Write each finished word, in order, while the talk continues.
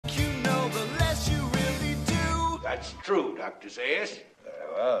That's true, Dr. Zayas.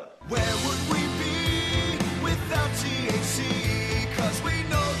 Very well. Where would we be without THC? 'Cause we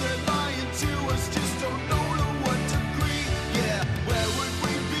know they're lying to us, just don't know to what degree. Yeah, where would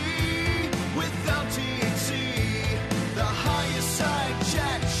we be without THC? The Higherside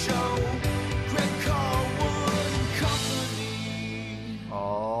Chat Show, Greg Carlwood and Company.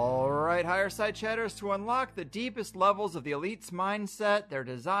 All right, Higherside Chatters, to unlock the deepest levels of the elite's mindset, their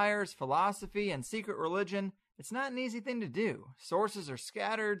desires, philosophy, and secret religion, it's not an easy thing to do. Sources are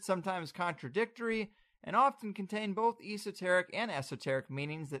scattered, sometimes contradictory, and often contain both esoteric and esoteric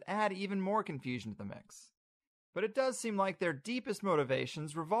meanings that add even more confusion to the mix. But it does seem like their deepest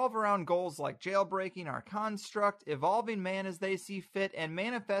motivations revolve around goals like jailbreaking our construct, evolving man as they see fit, and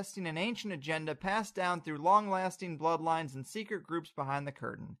manifesting an ancient agenda passed down through long-lasting bloodlines and secret groups behind the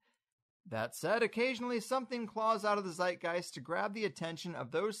curtain. That said, occasionally something claws out of the zeitgeist to grab the attention of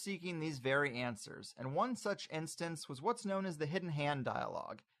those seeking these very answers, and one such instance was what's known as the Hidden Hand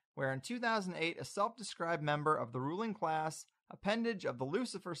dialogue, where in 2008 a self-described member of the ruling class, appendage of the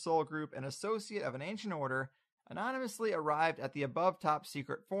Lucifer Soul Group, and associate of an ancient order, anonymously arrived at the above top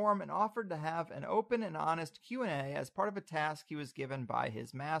secret forum and offered to have an open and honest Q&A as part of a task he was given by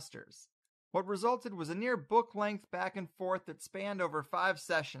his masters. What resulted was a near book-length back and forth that spanned over 5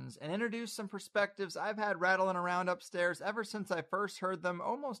 sessions and introduced some perspectives I've had rattling around upstairs ever since I first heard them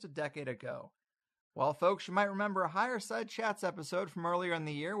almost a decade ago. Well, folks, you might remember a Higherside Chats episode from earlier in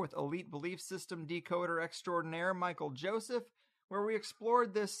the year with elite belief system decoder extraordinaire Michael Joseph, where we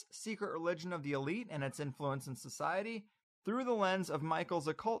explored this secret religion of the elite and its influence in society through the lens of Michael's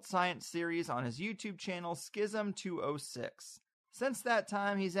occult science series on his YouTube channel Schism 206. Since that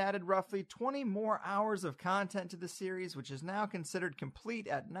time, he's added roughly 20 more hours of content to the series, which is now considered complete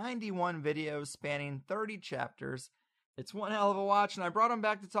at 91 videos spanning 30 chapters. It's one hell of a watch, and I brought him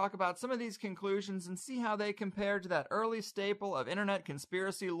back to talk about some of these conclusions and see how they compare to that early staple of internet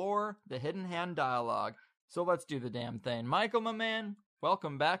conspiracy lore, the Hidden Hand dialogue. So let's do the damn thing. Michael, my man,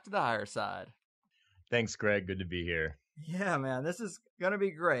 welcome back to the Higher Side. Thanks, Greg. Good to be here. Yeah, man, this is going to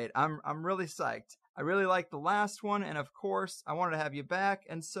be great. I'm really psyched. I really liked the last one, and of course, I wanted to have you back.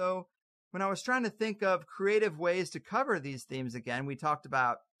 And so when I was trying to think of creative ways to cover these themes again, we talked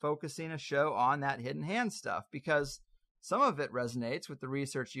about focusing a show on that hidden hand stuff because some of it resonates with the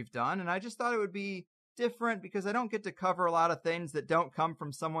research you've done. And I just thought it would be different because I don't get to cover a lot of things that don't come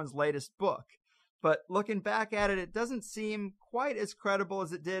from someone's latest book. But looking back at it, it doesn't seem quite as credible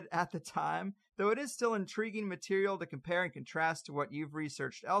as it did at the time, though it is still intriguing material to compare and contrast to what you've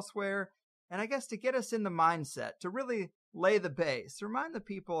researched elsewhere. And I guess to get us in the mindset, to really lay the base, remind the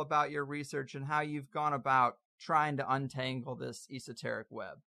people about your research and how you've gone about trying to untangle this esoteric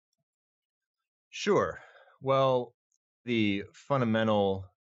web. Sure. Well, the fundamental,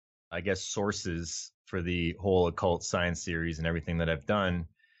 I guess, sources for the whole occult science series and everything that I've done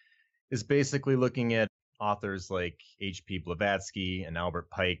is basically looking at authors like H.P. Blavatsky and Albert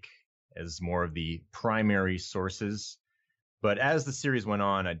Pike as more of the primary sources. But as the series went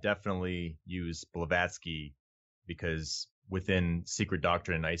on, I definitely used Blavatsky because within Secret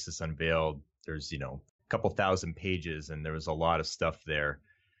Doctrine and ISIS Unveiled, there's, a couple thousand pages and there was a lot of stuff there.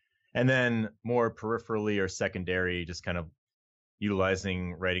 And then more peripherally or secondary, just kind of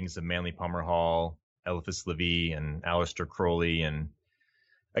utilizing writings of Manly Palmer Hall, Eliphas Levi, and Aleister Crowley. And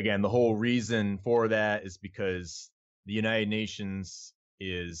again, the whole reason for that is because the United Nations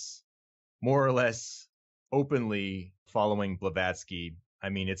is more or less openly following Blavatsky. I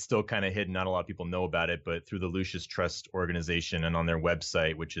mean, it's still kind of hidden. Not a lot of people know about it, but through the Lucius Trust organization and on their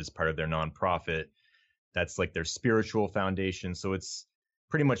website, which is part of their nonprofit, that's like their spiritual foundation. So it's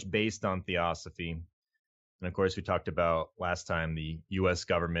pretty much based on theosophy. And of course, we talked about last time the U.S.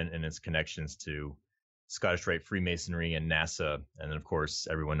 government and its connections to Scottish Rite Freemasonry and NASA. And then, of course,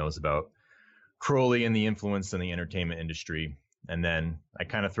 everyone knows about Crowley and the influence in the entertainment industry. And then I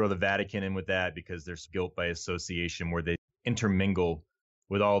kind of throw the Vatican in with that because there's guilt by association where they intermingle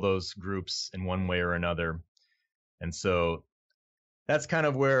with all those groups in one way or another. And so that's kind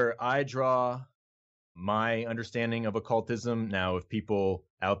of where I draw my understanding of occultism. Now, if people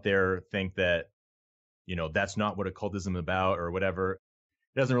out there think that, that's not what occultism is about or whatever,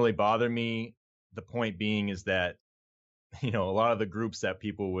 it doesn't really bother me. The point being is that, a lot of the groups that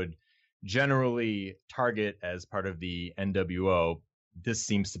people would generally target as part of the NWO, this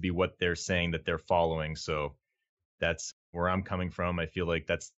seems to be what they're saying that they're following. So that's where I'm coming from. I feel like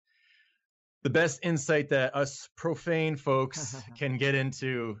that's the best insight that us profane folks can get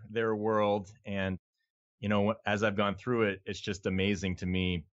into their world. And, as I've gone through it, it's just amazing to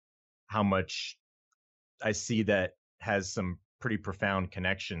me how much I see that has some pretty profound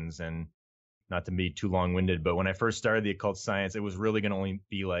connections. And not to be too long-winded, but when I first started the occult science, it was really going to only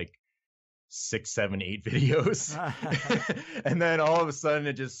be like 6, 7, 8 videos. And then all of a sudden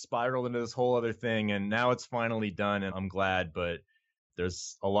it just spiraled into this whole other thing. And now it's finally done and I'm glad, but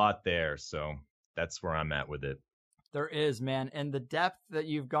there's a lot there. So that's where I'm at with it. There is, man. And the depth that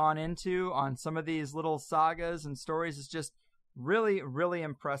you've gone into on some of these little sagas and stories is just really, really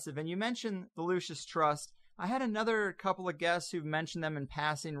impressive. And you mentioned the Lucius Trust. I had another couple of guests who've mentioned them in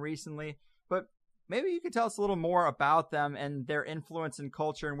passing recently, but maybe you could tell us a little more about them and their influence in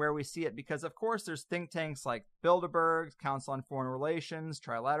culture and where we see it. Because, of course, there's think tanks like Bilderberg, Council on Foreign Relations,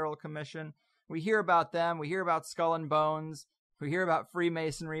 Trilateral Commission. We hear about them. We hear about Skull and Bones. We hear about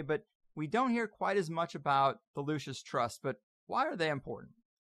Freemasonry, but we don't hear quite as much about the Lucius Trust. But why are they important?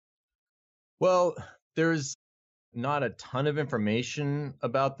 Well, there's not a ton of information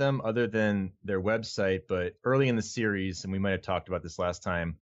about them other than their website, but early in the series, and we might have talked about this last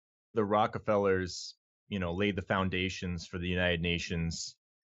time, the Rockefellers, laid the foundations for the United Nations,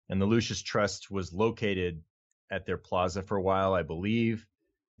 and the Lucius Trust was located at their plaza for a while, I believe.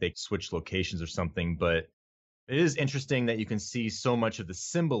 They switched locations or something, but it is interesting that you can see so much of the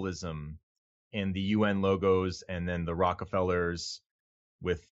symbolism in the UN logos and then the Rockefellers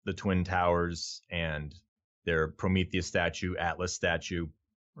with the Twin Towers and their Prometheus statue, Atlas statue.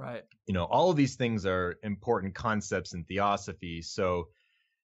 Right. All of these things are important concepts in theosophy. So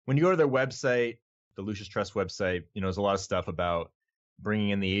when you go to their website, the Lucius Trust website, there's a lot of stuff about bringing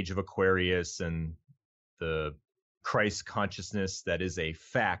in the age of Aquarius and the Christ consciousness that is a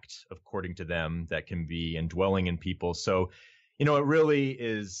fact, according to them, that can be indwelling in people. So, it really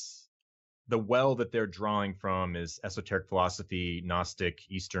is the well that they're drawing from is esoteric philosophy, Gnostic,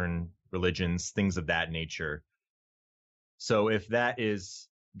 Eastern religions, things of that nature. So if that is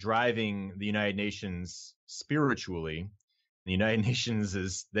driving the United Nations spiritually, the United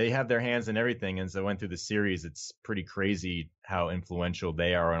Nations they have their hands in everything. And as I went through the series, it's pretty crazy how influential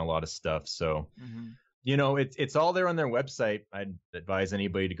they are on a lot of stuff. So, it's all there on their website. I'd advise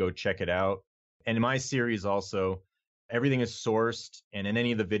anybody to go check it out. And in my series also, everything is sourced. And in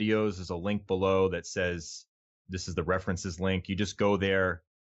any of the videos, there's a link below that says, this is the references link. You just go there.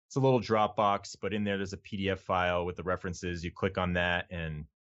 It's a little Dropbox, but in there's a PDF file with the references. You click on that and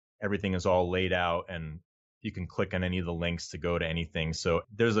everything is all laid out and you can click on any of the links to go to anything. So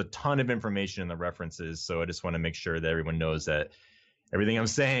there's a ton of information in the references. So I just want to make sure that everyone knows that everything I'm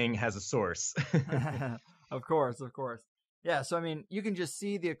saying has a source. Of course. Yeah, so you can just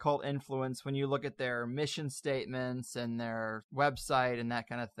see the occult influence when you look at their mission statements and their website and that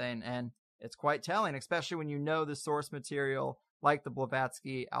kind of thing. And it's quite telling, especially when you know the source material like the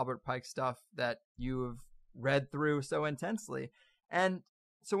Blavatsky, Albert Pike stuff that you have read through so intensely. And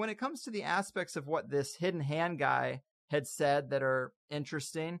so when it comes to the aspects of what this Hidden Hand guy had said that are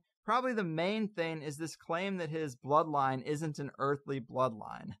interesting, probably the main thing is this claim that his bloodline isn't an earthly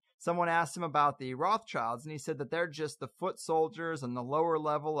bloodline. Someone asked him about the Rothschilds, and he said that they're just the foot soldiers on the lower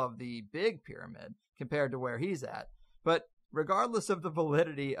level of the big pyramid compared to where he's at. But regardless of the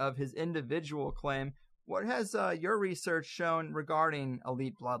validity of his individual claim, what has your research shown regarding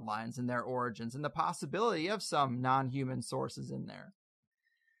elite bloodlines and their origins and the possibility of some non-human sources in there?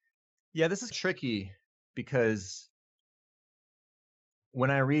 Yeah, this is tricky because when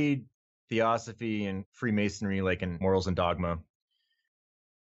I read theosophy and Freemasonry, like in Morals and Dogma,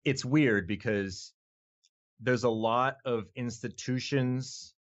 it's weird because there's a lot of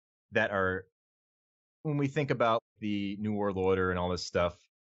institutions that are, when we think about the New World Order and all this stuff,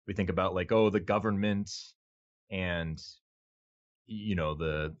 we think about the government and,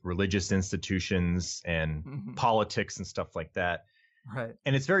 the religious institutions and politics and stuff like that. Right.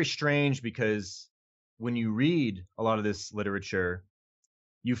 And it's very strange because when you read a lot of this literature,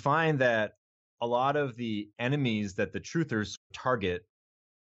 you find that a lot of the enemies that the truthers target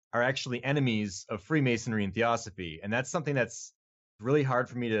are actually enemies of Freemasonry and theosophy. And that's something that's really hard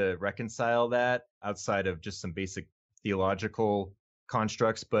for me to reconcile that outside of just some basic theological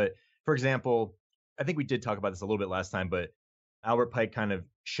constructs. But for example, I think we did talk about this a little bit last time, but Albert Pike kind of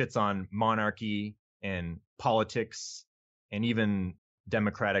shits on monarchy and politics and even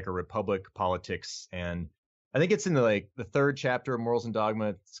democratic or republic politics. And I think it's in the third chapter of Morals and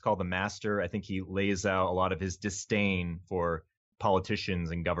Dogma. It's called The Master. I think he lays out a lot of his disdain for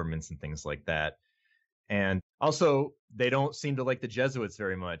politicians and governments and things like that. And also, they don't seem to like the Jesuits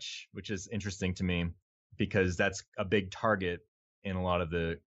very much, which is interesting to me because that's a big target in a lot of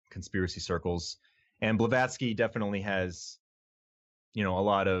the conspiracy circles. And Blavatsky definitely has, a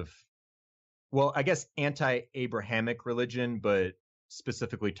lot of, I guess anti-Abrahamic religion, but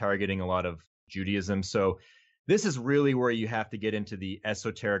specifically targeting a lot of Judaism. So this is really where you have to get into the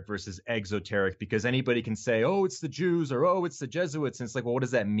esoteric versus exoteric, because anybody can say, oh, it's the Jews, or oh, it's the Jesuits. And it's like, well, what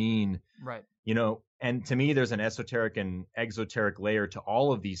does that mean? Right. And to me, there's an esoteric and exoteric layer to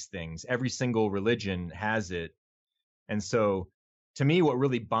all of these things. Every single religion has it. And so to me, what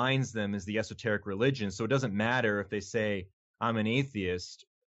really binds them is the esoteric religion. So it doesn't matter if they say, I'm an atheist,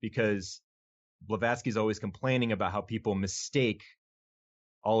 because Blavatsky's always complaining about how people mistake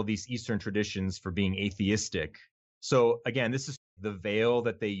all of these Eastern traditions for being atheistic. So again, this is the veil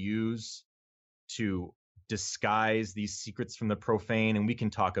that they use to disguise these secrets from the profane. And we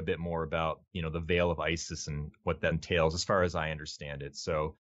can talk a bit more about, the veil of Isis and what that entails, as far as I understand it.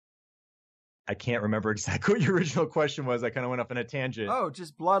 So I can't remember exactly what your original question was. I kind of went off on a tangent. Oh,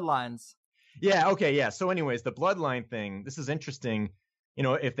 just bloodlines. Yeah. Okay. Yeah. So anyways, the bloodline thing, this is interesting.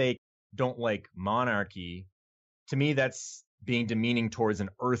 If they don't like monarchy, to me, that's being demeaning towards an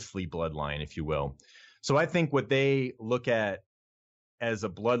earthly bloodline, if you will. So I think what they look at as a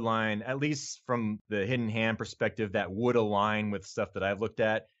bloodline, at least from the hidden hand perspective, that would align with stuff that I've looked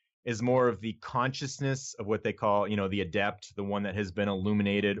at, is more of the consciousness of what they call, the adept, the one that has been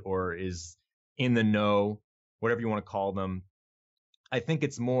illuminated or is in the know, whatever you want to call them. I think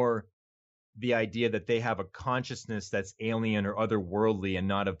it's more the idea that they have a consciousness that's alien or otherworldly and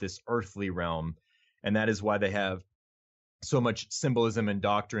not of this earthly realm. And that is why they have so much symbolism and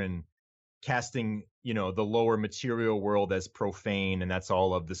doctrine casting, the lower material world as profane, and that's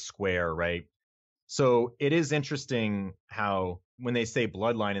all of the square, right? So it is interesting how when they say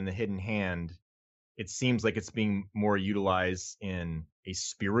bloodline in the hidden hand, it seems like it's being more utilized in a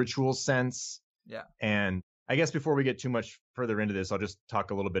spiritual sense. Yeah. And I guess before we get too much further into this, I'll just talk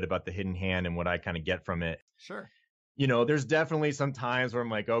a little bit about the hidden hand and what I kind of get from it. Sure. There's definitely some times where I'm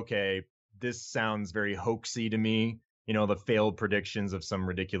like, okay, this sounds very hoaxy to me. The failed predictions of some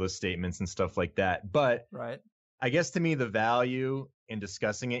ridiculous statements and stuff like that. But right. I guess to me, the value in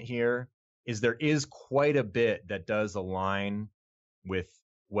discussing it here is there is quite a bit that does align with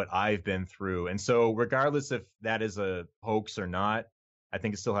what I've been through. And so regardless if that is a hoax or not, I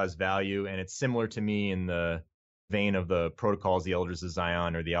think it still has value. And it's similar to me in the vein of the Protocols, the Elders of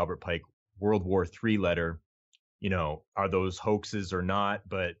Zion, or the Albert Pike World War III letter. Are those hoaxes or not?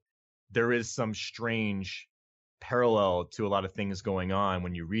 But there is some strange parallel to a lot of things going on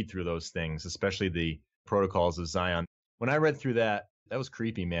when you read through those things, especially the Protocols of Zion. When I read through that was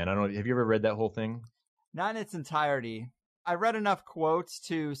creepy, man. I don't know. Have you ever read that whole thing? Not in its entirety. I read enough quotes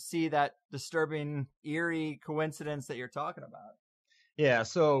to see that disturbing, eerie coincidence that you're talking about. Yeah.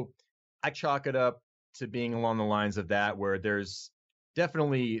 So I chalk it up to being along the lines of that, where there's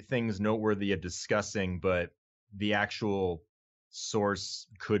definitely things noteworthy of discussing, but the actual source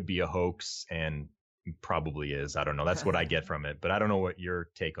could be a hoax and probably is. I don't know. That's what I get from it, but I don't know what your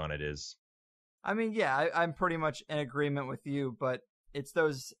take on it is. I mean, yeah, I'm pretty much in agreement with you, but it's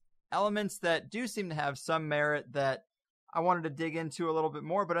those elements that do seem to have some merit that I wanted to dig into a little bit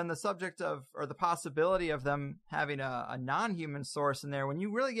more. But on the subject of, or the possibility of them having a non-human source in there, when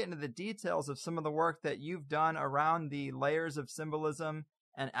you really get into the details of some of the work that you've done around the layers of symbolism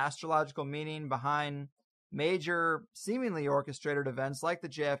and astrological meaning behind major seemingly orchestrated events like the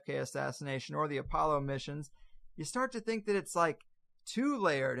JFK assassination or the Apollo missions, you start to think that it's like too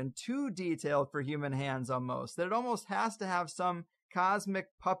layered and too detailed for human hands almost, that it almost has to have some cosmic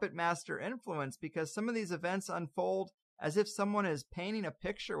puppet master influence, because some of these events unfold as if someone is painting a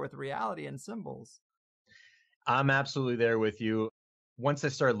picture with reality and symbols. I'm absolutely there with you. Once I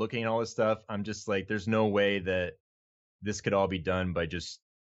started looking at all this stuff, I'm just like, there's no way that this could all be done by just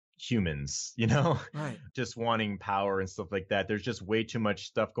humans, Right. Just wanting power and stuff like that. There's just way too much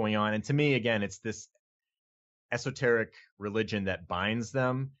stuff going on. And to me, again, it's this esoteric religion that binds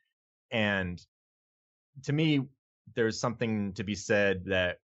them. And to me, there's something to be said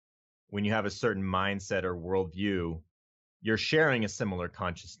that when you have a certain mindset or worldview, you're sharing a similar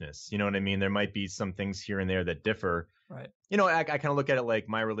consciousness. You know what I mean? There might be some things here and there that differ. Right. I kind of look at it like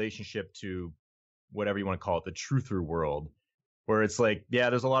my relationship to whatever you want to call it, the truther world, where it's like, yeah,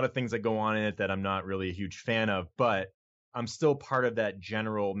 there's a lot of things that go on in it that I'm not really a huge fan of, but I'm still part of that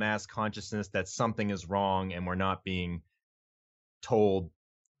general mass consciousness that something is wrong and we're not being told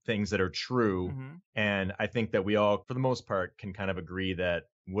things that are true. Mm-hmm. And I think that we all, for the most part, can kind of agree that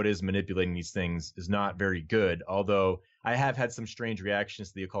what is manipulating these things is not very good. Although I have had some strange reactions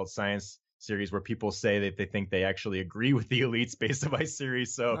to the Occult Science series where people say that they think they actually agree with the elites based on my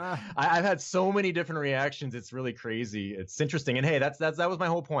series. So I've had so many different reactions. It's really crazy. It's interesting. And hey, that was my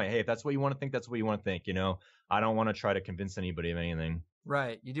whole point. Hey, if that's what you want to think, that's what you want to think. I don't want to try to convince anybody of anything.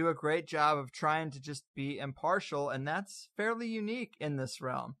 Right. You do a great job of trying to just be impartial, and that's fairly unique in this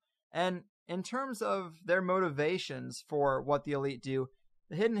realm. And in terms of their motivations for what the elite do,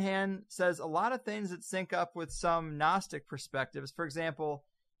 the Hidden Hand says a lot of things that sync up with some Gnostic perspectives. For example,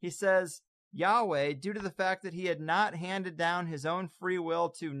 he says, Yahweh, due to the fact that he had not handed down his own free will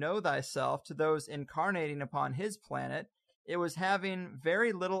to know thyself to those incarnating upon his planet, it was having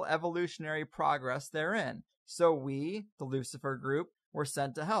very little evolutionary progress therein. So we, the Lucifer group, were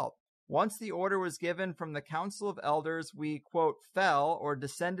sent to help. Once the order was given from the Council of Elders, we, quote, fell or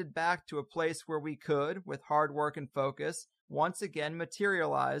descended back to a place where we could, with hard work and focus, once again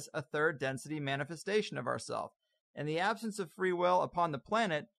materialize a third density manifestation of ourselves. In the absence of free will upon the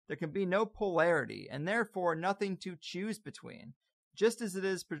planet, there can be no polarity, and therefore nothing to choose between. Just as it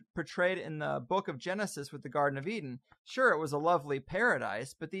is portrayed in the book of Genesis with the Garden of Eden, sure, it was a lovely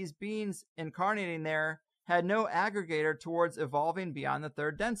paradise, but these beings incarnating there had no aggregator towards evolving beyond the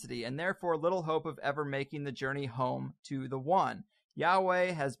third density, and therefore little hope of ever making the journey home to the one.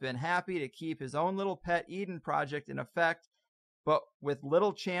 Yahweh has been happy to keep his own little pet Eden project in effect, but with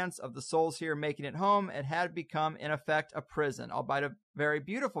little chance of the souls here making it home, it had become, in effect, a prison. Albeit a very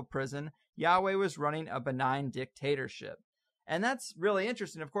beautiful prison, Yahweh was running a benign dictatorship. And that's really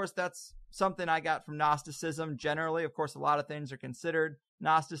interesting. Of course, that's something I got from Gnosticism generally. Of course, a lot of things are considered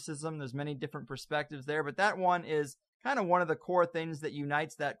Gnosticism. There's many different perspectives there, but that one is kind of one of the core things that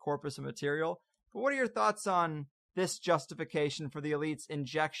unites that corpus of material. But what are your thoughts on this justification for the elite's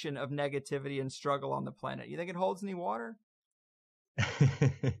injection of negativity and struggle on the planet? You think it holds any water?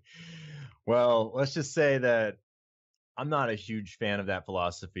 Well, let's just say that I'm not a huge fan of that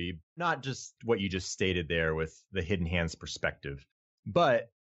philosophy, not just what you just stated there with the Hidden Hand's perspective, but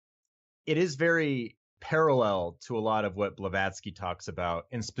it is very parallel to a lot of what Blavatsky talks about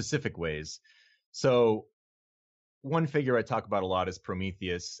in specific ways. So one figure I talk about a lot is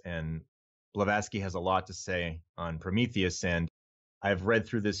Prometheus, and Blavatsky has a lot to say on Prometheus, and I've read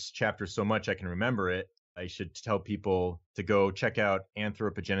through this chapter so much I can remember it. I should tell people to go check out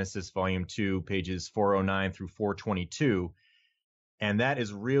Anthropogenesis Volume 2, pages 409 through 422. And that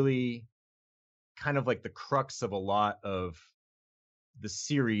is really kind of like the crux of a lot of the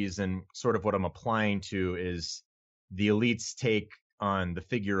series, and sort of what I'm applying to is the elite's take on the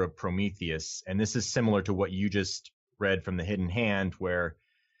figure of Prometheus. And this is similar to what you just read from the Hidden Hand, where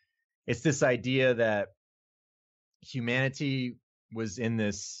it's this idea that humanity was in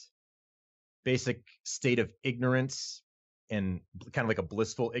this basic state of ignorance, and kind of like a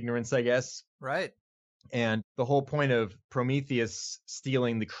blissful ignorance, I guess. Right. And the whole point of Prometheus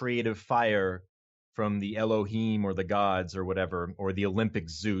stealing the creative fire from the Elohim or the gods or whatever, or the Olympic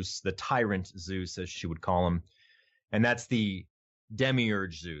Zeus, the tyrant Zeus, as she would call him. And that's the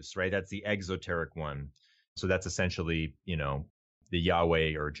demiurge Zeus, right? That's the exoteric one. So that's essentially, the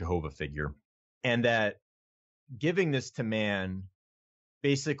Yahweh or Jehovah figure. And that giving this to man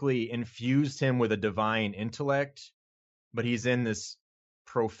basically infused him with a divine intellect, but he's in this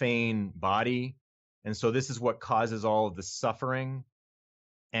profane body. And so this is what causes all of the suffering.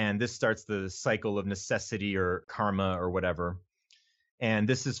 And this starts the cycle of necessity or karma or whatever. And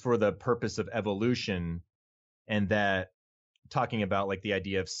this is for the purpose of evolution. And that talking about like the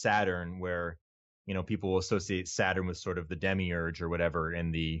idea of Saturn, where, people will associate Saturn with sort of the demiurge or whatever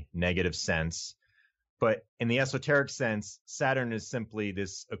in the negative sense. But in the esoteric sense, Saturn is simply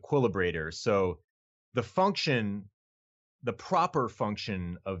this equilibrator. So the proper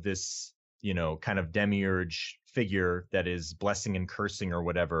function of this, kind of demiurge figure that is blessing and cursing or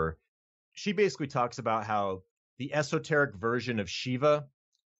whatever, she basically talks about how the esoteric version of Shiva,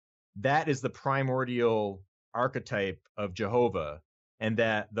 that is the primordial archetype of Jehovah, and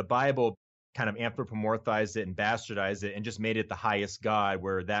that the Bible kind of anthropomorphized it and bastardized it and just made it the highest god,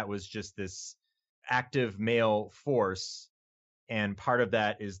 where that was just this active male force, and part of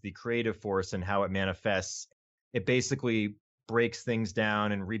that is the creative force and how it manifests. It basically breaks things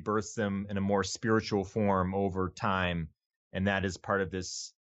down and rebirths them in a more spiritual form over time, and that is part of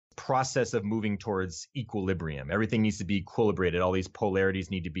this process of moving towards equilibrium. Everything needs to be equilibrated. All these polarities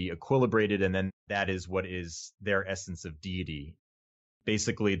need to be equilibrated, and then that is what is their essence of deity.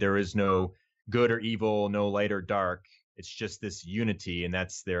 Basically, there is no good or evil, no light or dark. It's just this unity, and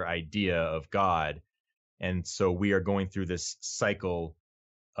that's their idea of God. And so we are going through this cycle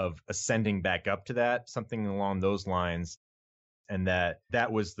of ascending back up to that, something along those lines. And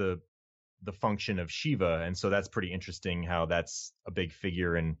that was the function of Shiva. And so that's pretty interesting how that's a big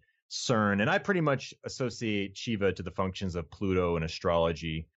figure in CERN. And I pretty much associate Shiva to the functions of Pluto and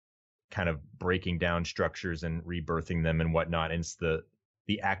astrology, kind of breaking down structures and rebirthing them and whatnot. And it's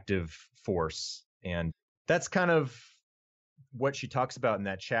the active force. And that's kind of what she talks about in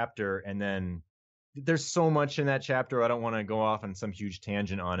that chapter. And then there's so much in that chapter. I don't want to go off on some huge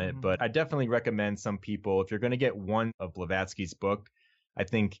tangent on it, but I definitely recommend some people, if you're going to get one of Blavatsky's book, I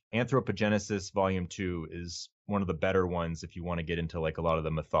think Anthropogenesis Volume 2 is one of the better ones if you want to get into like a lot of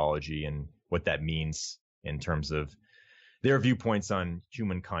the mythology and what that means in terms of their viewpoints on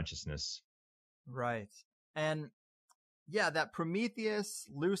human consciousness. Right. And yeah, that Prometheus,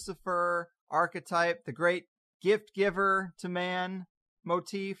 Lucifer archetype, the great gift giver to man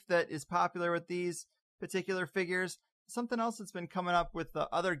motif that is popular with these particular figures. Something else that's been coming up with the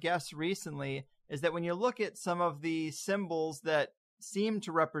other guests recently is that when you look at some of the symbols that seem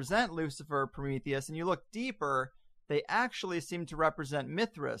to represent Lucifer, Prometheus, and you look deeper, they actually seem to represent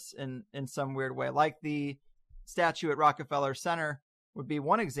Mithras in some weird way, like the statue at Rockefeller Center would be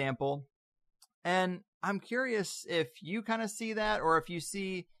one example. And I'm curious if you kind of see that, or if you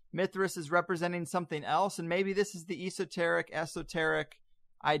see Mithras is representing something else, and maybe this is the esoteric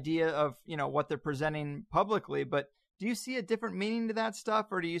idea of, you know, what they're presenting publicly, but do you see a different meaning to that stuff,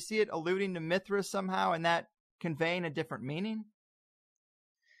 or do you see it alluding to Mithras somehow and that conveying a different meaning?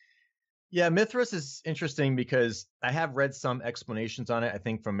 Yeah, Mithras is interesting because I have read some explanations on it, I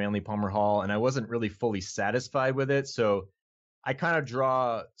think from Manly Palmer Hall, and I wasn't really fully satisfied with it. So I kind of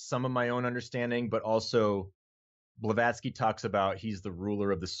draw some of my own understanding, but also Blavatsky talks about he's the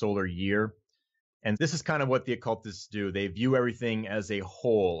ruler of the solar year. And this is kind of what the occultists do. They view everything as a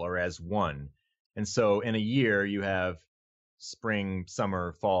whole or as one. And so in a year, you have spring,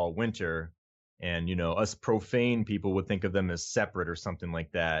 summer, fall, winter. And, you know, us profane people would think of them as separate or something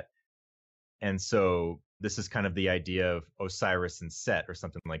like that. And so this is kind of the idea of Osiris and Set or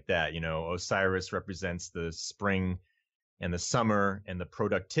something like that. You know, Osiris represents the spring and the summer and the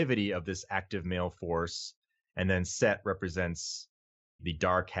productivity of this active male force. And then Set represents the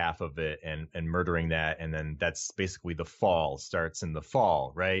dark half of it and murdering that. And then that's basically the fall, starts in the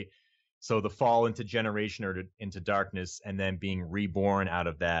fall, right? So the fall into generation or into darkness and then being reborn out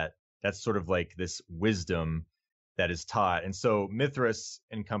of that, that's sort of like this wisdom that is taught. And so Mithras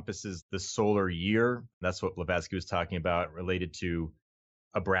encompasses the solar year. That's what Blavatsky was talking about, related to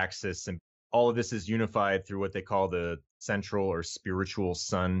Abraxas. And all of this is unified through what they call the central or spiritual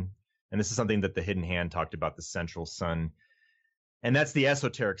sun. And this is something that the Hidden Hand talked about, the central sun. And that's the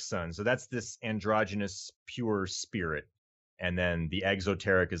esoteric sun. So that's this androgynous, pure spirit. And then the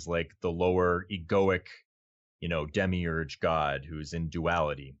exoteric is like the lower egoic, you know, demiurge god who's in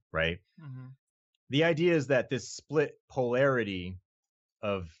duality, right? Mm-hmm. The idea is that this split polarity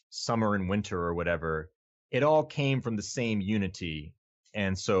of summer and winter or whatever, it all came from the same unity.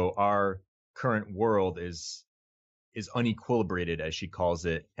 And so our current world is unequilibrated, as she calls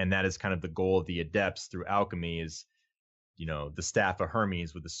it. And that is kind of the goal of the adepts through alchemy is, you know, the staff of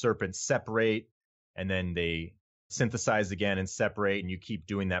Hermes with the serpent separate, and then they synthesize again and separate, and you keep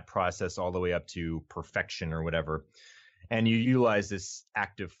doing that process all the way up to perfection or whatever. And you utilize this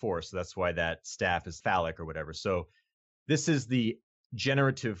active force. So that's why that staff is phallic or whatever. So this is the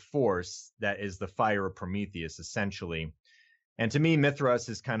generative force that is the fire of Prometheus, essentially. And to me, Mithras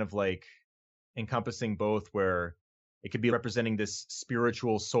is kind of like encompassing both, where it could be representing this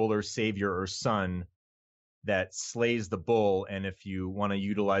spiritual solar savior or sun that slays the bull. And if you want to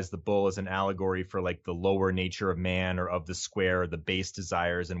utilize the bull as an allegory for like the lower nature of man or of the square, the base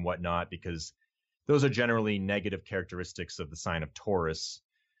desires and whatnot, because those are generally negative characteristics of the sign of Taurus.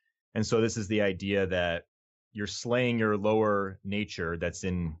 And so this is the idea that you're slaying your lower nature that's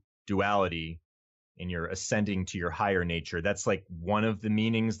in duality and you're ascending to your higher nature. That's like one of the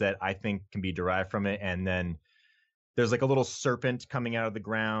meanings that I think can be derived from it. And then there's like a little serpent coming out of the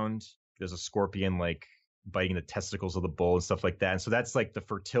ground. There's a scorpion like biting the testicles of the bull and stuff like that. And so that's like the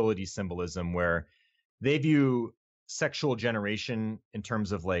fertility symbolism, where they view sexual generation in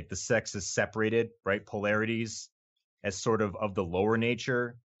terms of like the sex is separated, right? Polarities as sort of the lower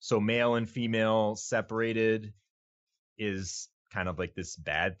nature. So male and female separated is kind of like this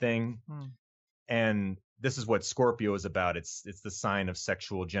bad thing. And this is what Scorpio is about. It's the sign of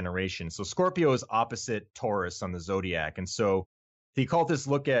sexual generation. So Scorpio is opposite Taurus on the zodiac. And so the occultists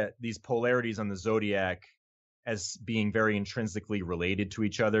look at these polarities on the zodiac as being very intrinsically related to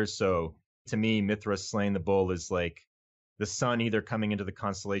each other. So to me, Mithras slaying the bull is like the sun either coming into the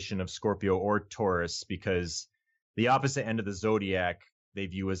constellation of Scorpio or Taurus, because the opposite end of the zodiac they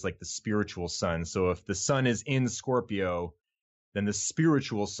view as like the spiritual sun. So if the sun is in Scorpio, then the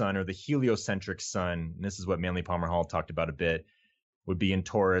spiritual sun or the heliocentric sun, and this is what Manly Palmer Hall talked about a bit, would be in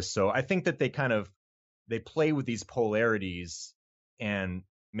Taurus. So I think that they play with these polarities, and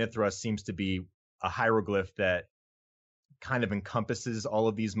Mithras seems to be a hieroglyph that kind of encompasses all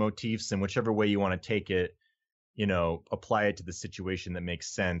of these motifs, and whichever way you want to take it, you know, apply it to the situation that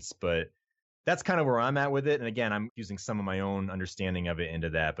makes sense. But that's kind of where I'm at with it. And again, I'm using some of my own understanding of it into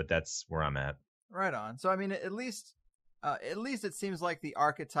that, but that's where I'm at. Right on. So, I mean, at least it seems like the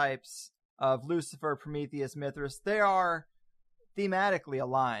archetypes of Lucifer, Prometheus, Mithras, they are thematically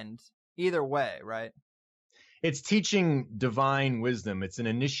aligned either way, right? It's teaching divine wisdom. It's an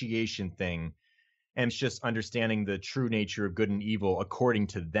initiation thing. And it's just understanding the true nature of good and evil according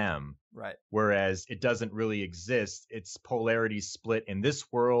to them. Right. Whereas it doesn't really exist. It's polarities split in this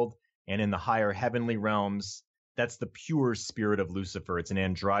world and in the higher heavenly realms. That's the pure spirit of Lucifer. It's an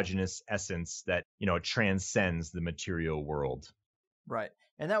androgynous essence that, transcends the material world. Right.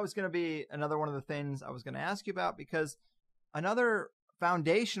 And that was going to be another one of the things I was going to ask you about, because another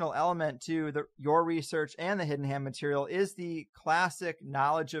foundational element to your research and the Hidden Hand material is the classic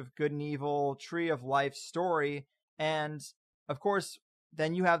knowledge of good and evil, tree of life story. And of course,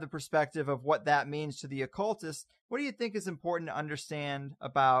 then you have the perspective of what that means to the occultist. What do you think is important to understand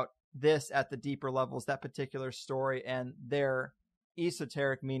about this at the deeper levels, that particular story and their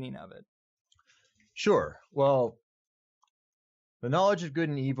esoteric meaning of it? Sure. Well, the knowledge of good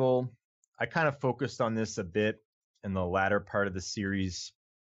and evil, I kind of focused on this a bit in the latter part of the series.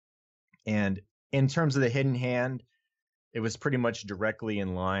 And in terms of the Hidden Hand, it was pretty much directly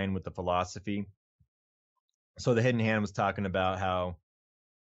in line with the philosophy. So the Hidden Hand was talking about how,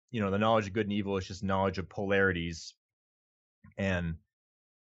 the knowledge of good and evil is just knowledge of polarities. And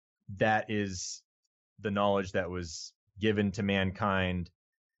that is the knowledge that was given to mankind.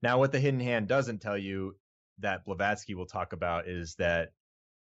 Now, what the Hidden Hand doesn't tell you, that Blavatsky will talk about, is that,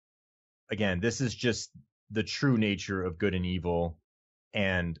 again, this is just the true nature of good and evil.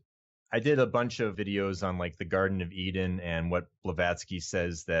 And I did a bunch of videos on like the Garden of Eden and what Blavatsky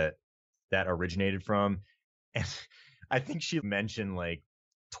says that originated from. And I think she mentioned like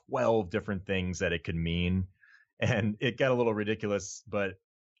 12 different things that it could mean. And it got a little ridiculous. But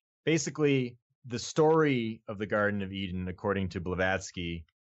basically, the story of the Garden of Eden, according to Blavatsky,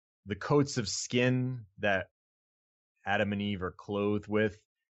 the coats of skin that Adam and Eve are clothed with,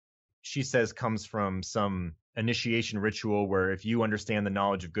 she says comes from some initiation ritual where if you understand the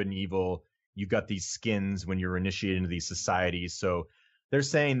knowledge of good and evil, you got these skins when you're initiated into these societies. So they're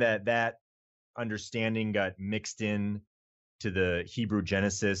saying that understanding got mixed in to the Hebrew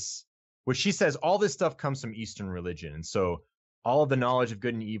Genesis, which she says all this stuff comes from Eastern religion. And so all of the knowledge of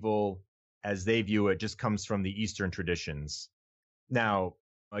good and evil, as they view it, just comes from the Eastern traditions. Now,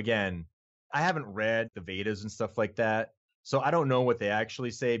 again, I haven't read the Vedas and stuff like that, so I don't know what they actually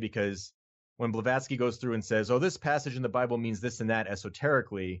say, because when Blavatsky goes through and says, oh, this passage in the Bible means this and that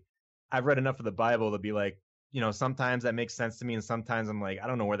esoterically, I've read enough of the Bible to be like, sometimes that makes sense to me, and sometimes I'm like, I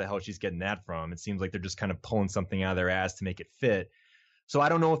don't know where the hell she's getting that from. It seems like they're just kind of pulling something out of their ass to make it fit. So I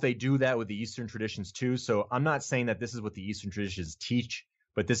don't know if they do that with the Eastern traditions too. So I'm not saying that this is what the Eastern traditions teach,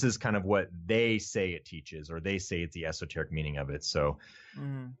 but this is kind of what they say it teaches, or they say it's the esoteric meaning of it. So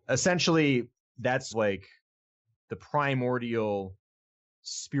essentially, that's like the primordial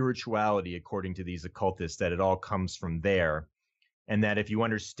spirituality, according to these occultists, that it all comes from there. And that if you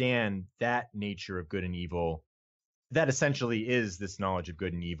understand that nature of good and evil, that essentially is this knowledge of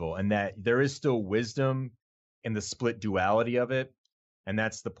good and evil, and that there is still wisdom in the split duality of it. And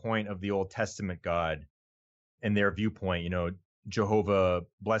that's the point of the Old Testament God and their viewpoint, Jehovah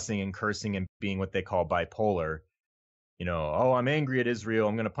blessing and cursing and being what they call bipolar. Oh, I'm angry at Israel,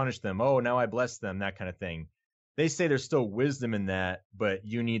 I'm going to punish them. Oh, now I bless them, that kind of thing. They say there's still wisdom in that, but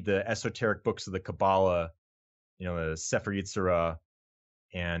you need the esoteric books of the Kabbalah, the Sefer Yetzirah,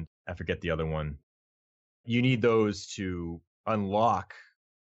 and I forget the other one. You need those to unlock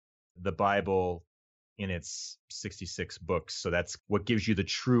the Bible in its 66 books. So that's what gives you the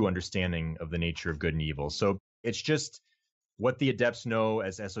true understanding of the nature of good and evil. So it's just what the adepts know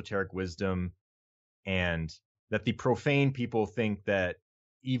as esoteric wisdom, and that the profane people think that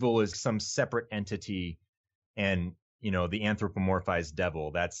evil is some separate entity, and, the anthropomorphized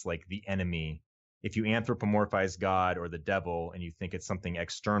devil, that's like the enemy. If you anthropomorphize God or the devil and you think it's something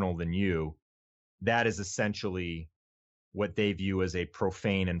external than you, that is essentially what they view as a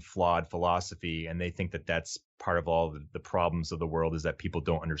profane and flawed philosophy. And they think that that's part of all the problems of the world, is that people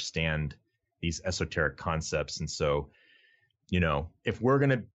don't understand these esoteric concepts. And so, if we're going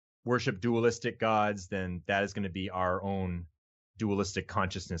to worship dualistic gods, then that is going to be our own dualistic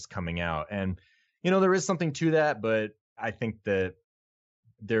consciousness coming out. And, there is something to that, but I think that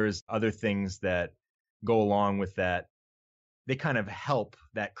there's other things that go along with that. They kind of help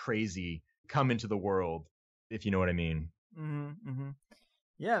that crazy come into the world, if you know what I mean.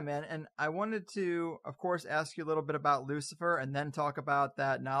 Yeah, man. And I wanted to, of course, ask you a little bit about Lucifer, and then talk about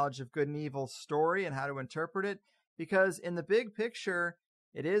that knowledge of good and evil story and how to interpret it. Because in the big picture,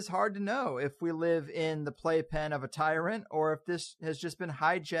 it is hard to know if we live in the playpen of a tyrant or if this has just been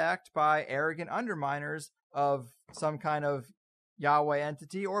hijacked by arrogant underminers of some kind of Yahweh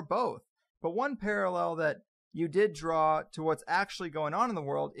entity or both. But one parallel that you did draw to what's actually going on in the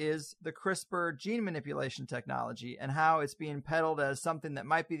world is the CRISPR gene manipulation technology and how it's being peddled as something that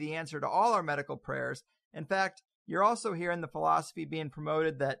might be the answer to all our medical prayers. In fact, you're also hearing the philosophy being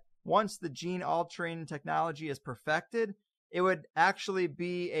promoted that once the gene altering technology is perfected, it would actually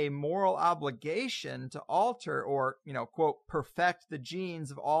be a moral obligation to alter or, quote, perfect the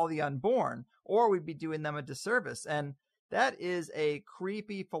genes of all the unborn, or we'd be doing them a disservice. And that is a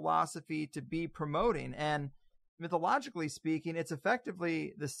creepy philosophy to be promoting. And mythologically speaking, it's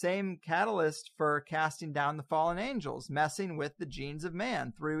effectively the same catalyst for casting down the fallen angels, messing with the genes of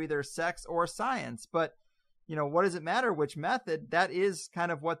man through either sex or science. But, what does it matter which method? That is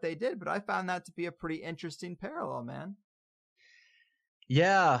kind of what they did. But I found that to be a pretty interesting parallel, man.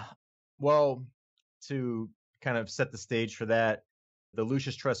 Yeah. Well, to kind of set the stage for that, the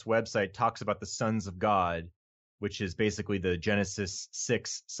Lucius Trust website talks about the sons of God, which is basically the Genesis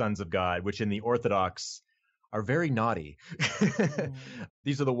 6 sons of God, which in the Orthodox are very naughty.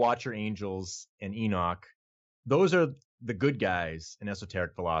 These are the Watcher Angels and Enoch. Those are the good guys in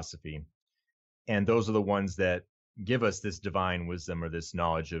esoteric philosophy. And those are the ones that give us this divine wisdom or this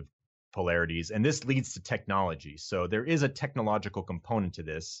knowledge of polarities. And this leads to technology. So there is a technological component to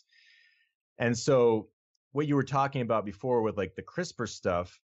this. And so what you were talking about before with like the CRISPR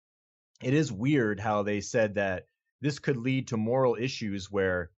stuff, it is weird how they said that this could lead to moral issues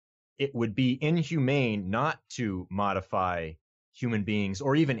where it would be inhumane not to modify human beings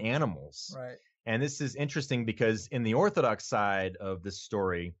or even animals. Right. And this is interesting because in the Orthodox side of this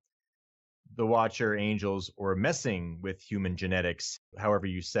story, the Watcher Angels were messing with human genetics, however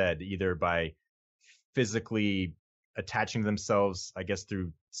you said, either by physically attaching themselves, I guess,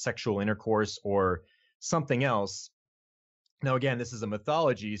 through sexual intercourse or something else. Now, again, this is a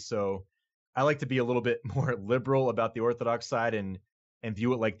mythology, so I like to be a little bit more liberal about the Orthodox side and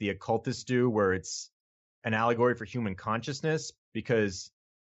view it like the occultists do, where it's an allegory for human consciousness, because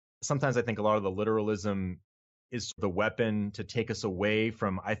sometimes I think a lot of the literalism is the weapon to take us away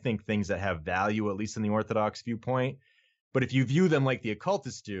from, I think, things that have value, at least in the Orthodox viewpoint. But if you view them like the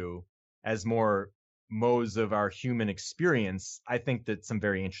occultists do, as more modes of our human experience, I think that some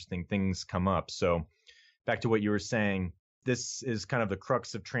very interesting things come up. So back to what you were saying, this is kind of the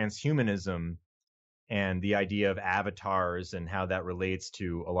crux of transhumanism and the idea of avatars and how that relates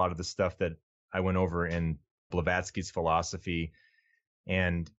to a lot of the stuff that I went over in Blavatsky's philosophy,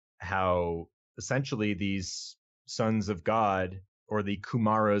 and how essentially these sons of God or the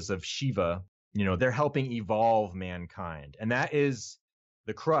Kumaras of Shiva, they're helping evolve mankind. And that is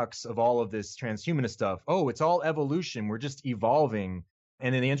the crux of all of this transhumanist stuff. Oh, it's all evolution. We're just evolving.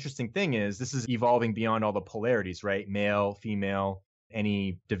 And then the interesting thing is this is evolving beyond all the polarities, right? Male, female,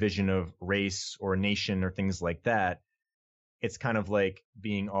 any division of race or nation or things like that. It's kind of like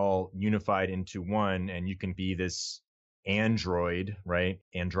being all unified into one, and you can be this android, right?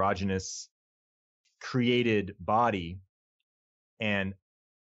 Androgynous created body, and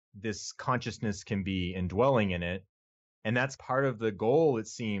this consciousness can be indwelling in it. And that's part of the goal, it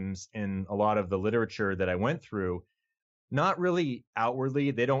seems, in a lot of the literature that I went through. Not really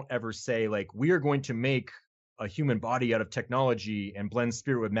outwardly. They don't ever say, like, we are going to make a human body out of technology and blend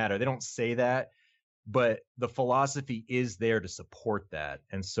spirit with matter. They don't say that, but the philosophy is there to support that.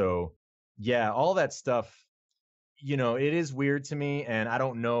 And so, yeah, all that stuff, it is weird to me. And I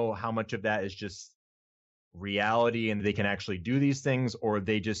don't know how much of that is just reality and they can actually do these things, or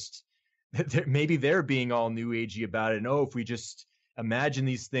they just, maybe they're being all new agey about it. And, if we just imagine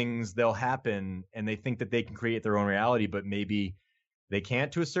these things, they'll happen, and they think that they can create their own reality, but maybe they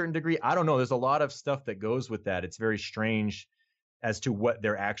can't to a certain degree. I don't know. There's a lot of stuff that goes with that. It's very strange as to what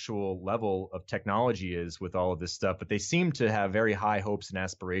their actual level of technology is with all of this stuff, but they seem to have very high hopes and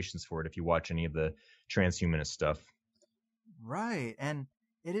aspirations for it if you watch any of the transhumanist stuff. Right. And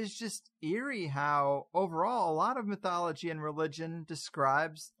it is just eerie how overall a lot of mythology and religion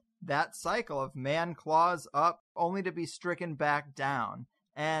describes that cycle of man claws up only to be stricken back down.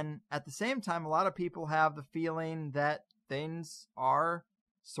 And at the same time, a lot of people have the feeling that things are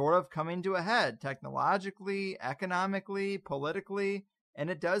sort of coming to a head technologically, economically, politically. And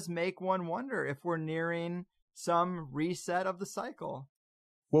it does make one wonder if we're nearing some reset of the cycle.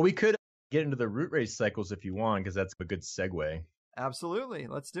 Well, we could get into the root race cycles if you want, because that's a good segue. Absolutely.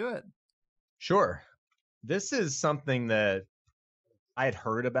 Let's do it. Sure. This is something that I had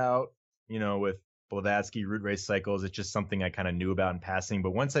heard about, with Blavatsky root race cycles. It's just something I kind of knew about in passing.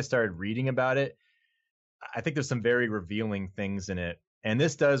 But once I started reading about it, I think there's some very revealing things in it And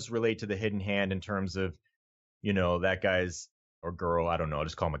this does relate to the hidden hand in terms of, that guy's or girl, I don't know, I'll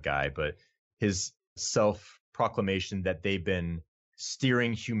just call him a guy, but his self-proclamation that they've been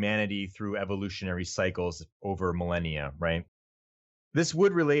steering humanity through evolutionary cycles over millennia, right? This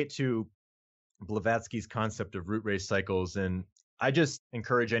would relate to Blavatsky's concept of root race cycles. And I just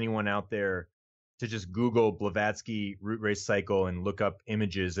encourage anyone out there to just Google Blavatsky root race cycle and look up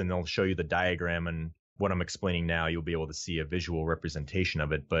images, and they'll show you the diagram. And what I'm explaining now, you'll be able to see a visual representation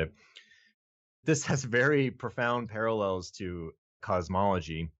of it. But this has very profound parallels to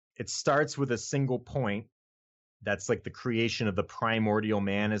cosmology. It starts with a single point. That's like the creation of the primordial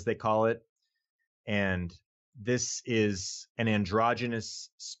man, as they call it. And this is an androgynous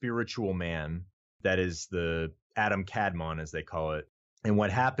spiritual man. That is the Adam Kadmon, as they call it. And what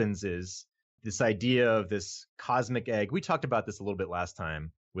happens is this idea of this cosmic egg. We talked about this a little bit last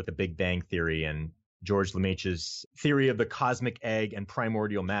time with the Big Bang Theory and George Lemaitrie's theory of the cosmic egg and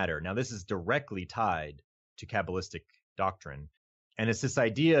primordial matter. Now, this is directly tied to Kabbalistic doctrine. And it's this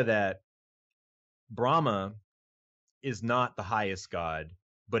idea that Brahma is not the highest God,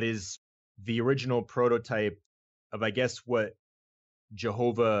 but is the original prototype of, I guess, what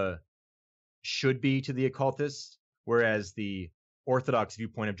Jehovah should be to the occultists, whereas the Orthodox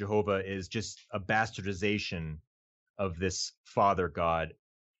viewpoint of Jehovah is just a bastardization of this Father God.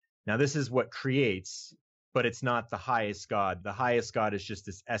 Now, this is what creates, but it's not the highest God. The highest God is just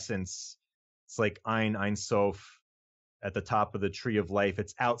this essence. It's like Ein Sof at the top of the tree of life.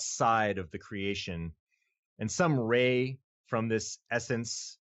 It's outside of the creation. And some ray from this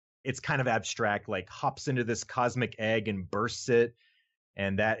essence, it's kind of abstract, like hops into this cosmic egg and bursts it.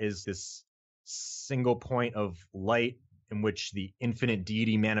 And that is this single point of light in which the infinite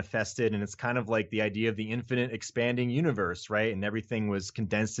deity manifested. And it's kind of like the idea of the infinite expanding universe, right? And everything was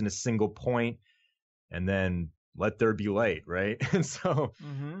condensed in a single point, and then let there be light, right? And so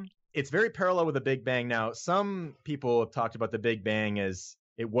it's very parallel with the Big Bang. Now, some people have talked about the Big Bang as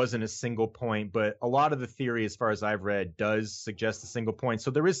it wasn't a single point, but a lot of the theory, as far as I've read, does suggest a single point.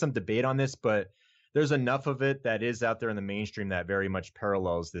 So there is some debate on this, but there's enough of it that is out there in the mainstream that very much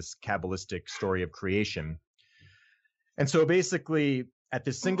parallels this Kabbalistic story of creation. And so basically, at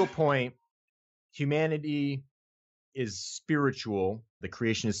this single point, humanity is spiritual, the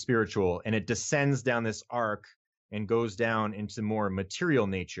creation is spiritual, and it descends down this arc and goes down into more material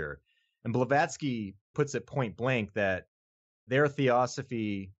nature. And Blavatsky puts it point blank that their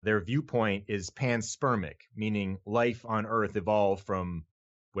theosophy, their viewpoint is panspermic, meaning life on Earth evolved from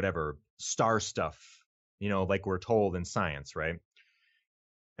whatever, star stuff, like we're told in science, right?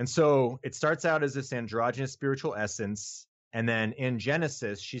 And so it starts out as this androgynous spiritual essence. And then in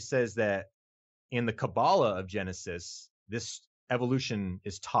Genesis, she says that in the Kabbalah of Genesis, this evolution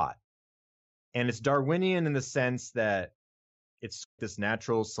is taught. And it's Darwinian in the sense that it's this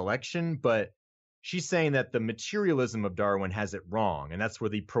natural selection, but she's saying that the materialism of Darwin has it wrong. And that's where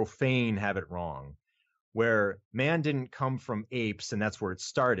the profane have it wrong, where man didn't come from apes and that's where it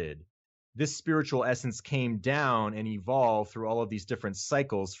started. This spiritual essence came down and evolved through all of these different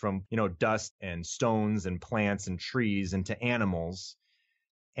cycles from, dust and stones and plants and trees into animals.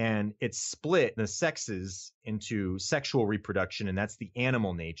 And it split the sexes into sexual reproduction, and that's the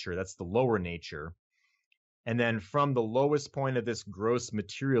animal nature. That's the lower nature. And then from the lowest point of this gross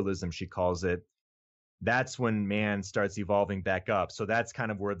materialism, she calls it, that's when man starts evolving back up. So that's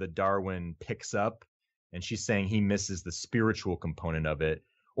kind of where the Darwin picks up. And she's saying he misses the spiritual component of it.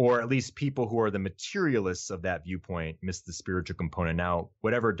 Or at least people who are the materialists of that viewpoint miss the spiritual component. Now,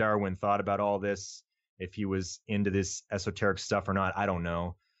 whatever Darwin thought about all this, if he was into this esoteric stuff or not, I don't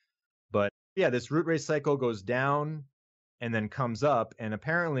know. But yeah, this root race cycle goes down and then comes up. And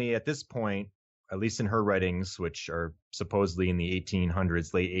apparently at this point, at least in her writings, which are supposedly in the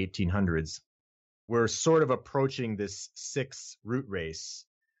 1800s, late 1800s, we're sort of approaching this sixth root race,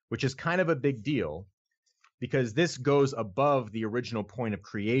 which is kind of a big deal, because this goes above the original point of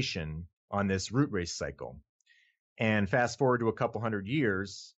creation on this root race cycle. And fast forward to a couple hundred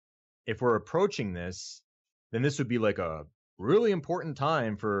years, if we're approaching this, then this would be like a really important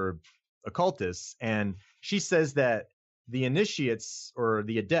time for occultists. And she says that the initiates or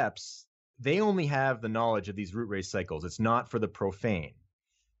the adepts, they only have the knowledge of these root race cycles. It's not for the profane.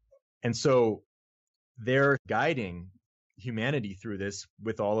 And so they're guiding humanity through this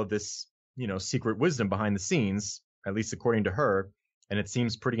with all of this, secret wisdom behind the scenes, at least according to her. And it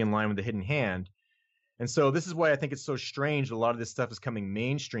seems pretty in line with the hidden hand. And so this is why I think it's so strange that a lot of this stuff is coming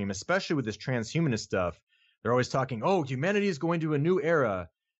mainstream, especially with this transhumanist stuff. They're always talking, oh, humanity is going to a new era.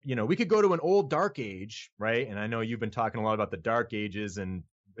 We could go to an old dark age, right? And I know you've been talking a lot about the dark ages and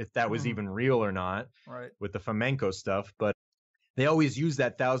if that was even real or not, right, with the flamenco stuff. But they always use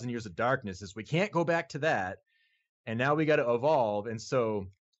that 1,000 years of darkness as we can't go back to that. And now we got to evolve. And so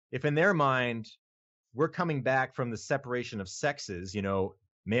if in their mind, we're coming back from the separation of sexes, you know,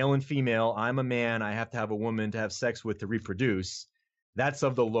 male and female, I'm a man, I have to have a woman to have sex with to reproduce. That's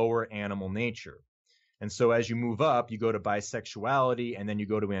of the lower animal nature. And so as you move up, you go to bisexuality and then you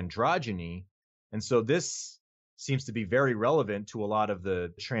go to androgyny. And so this seems to be very relevant to a lot of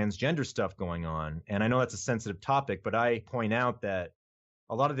the transgender stuff going on. And I know that's a sensitive topic, but I point out that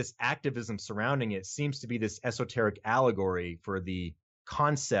a lot of this activism surrounding it seems to be this esoteric allegory for the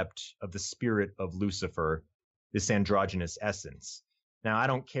concept of the spirit of Lucifer, this androgynous essence. Now, I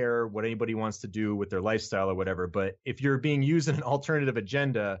don't care what anybody wants to do with their lifestyle or whatever, but if you're being used in an alternative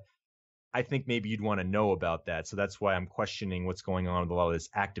agenda, I think maybe you'd want to know about that. So that's why I'm questioning what's going on with a lot of this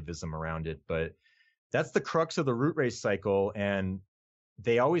activism around it. But that's the crux of the root race cycle. And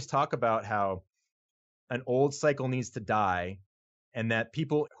they always talk about how an old cycle needs to die and that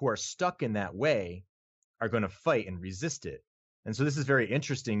people who are stuck in that way are going to fight and resist it. And so this is very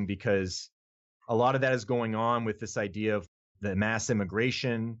interesting because a lot of that is going on with this idea of the mass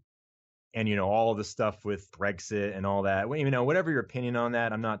immigration and, you know, all of the stuff with Brexit and all that. Well, you know, whatever your opinion on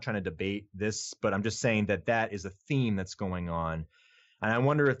that, I'm not trying to debate this, but I'm just saying that that is a theme that's going on. And I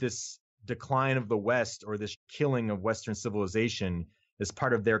wonder if this decline of the West or this killing of Western civilization is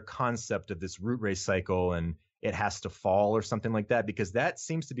part of their concept of this root race cycle and it has to fall or something like that, because that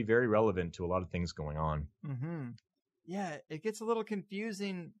seems to be very relevant to a lot of things going on. Mm-hmm. Yeah, it gets a little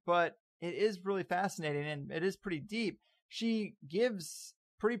confusing, but it is really fascinating and it is pretty deep. She gives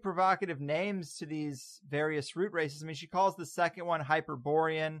pretty provocative names to these various root races. I mean, she calls the second one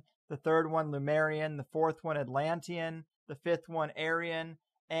Hyperborean, the third one Lumerian, the fourth one Atlantean, the fifth one Aryan.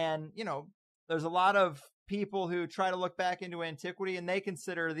 And, you know, there's a lot of people who try to look back into antiquity and they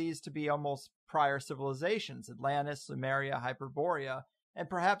consider these to be almost prior civilizations, Atlantis, Lemuria, Hyperborea, and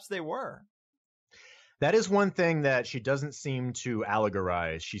perhaps they were. That is one thing that she doesn't seem to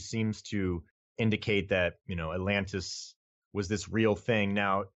allegorize. She seems to indicate that, you know, Atlantis was this real thing.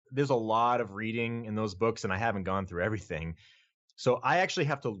 Now, there's a lot of reading in those books, and I haven't gone through everything. So I actually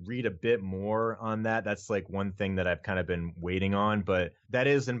have to read a bit more on that. That's like one thing that I've kind of been waiting on, but that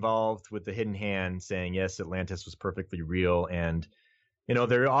is involved with the Hidden Hand saying, yes, Atlantis was perfectly real. And, you know,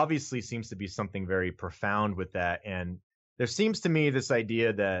 there obviously seems to be something very profound with that. And there seems to me this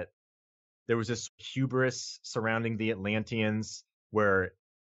idea that there was this hubris surrounding the Atlanteans where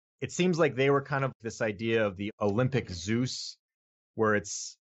it seems like they were kind of this idea of the Olympic Zeus, where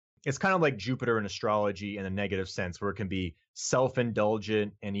it's kind of like Jupiter in astrology in a negative sense, where it can be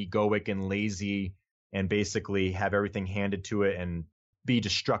self-indulgent and egoic and lazy and basically have everything handed to it and be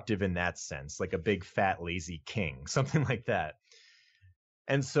destructive in that sense, like a big, fat, lazy king, something like that.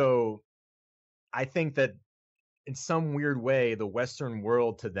 And so I think that in some weird way, the Western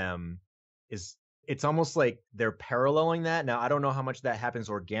world to them it's almost like they're paralleling that. Now, I don't know how much that happens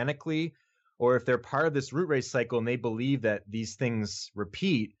organically or if they're part of this root race cycle and they believe that these things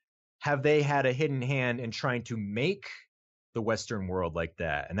repeat. Have they had a hidden hand in trying to make the Western world like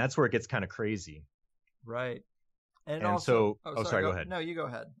that? And that's where it gets kind of crazy. Right. And also, sorry, go ahead. No, you go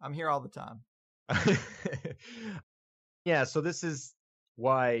ahead. I'm here all the time. Yeah. So this is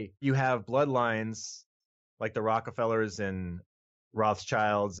why you have bloodlines like the Rockefellers and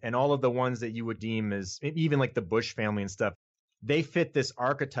Rothschilds and all of the ones that you would deem as even like the Bush family and stuff. They fit this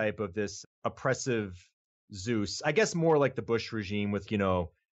archetype of this oppressive Zeus, I guess more like the Bush regime with, you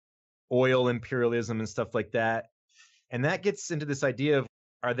know, oil imperialism and stuff like that. And that gets into this idea of,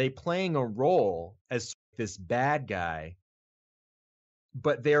 are they playing a role as this bad guy,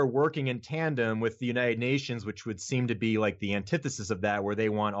 but they're working in tandem with the United Nations, which would seem to be like the antithesis of that, where they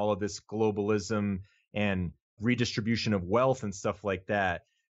want all of this globalism and redistribution of wealth and stuff like that.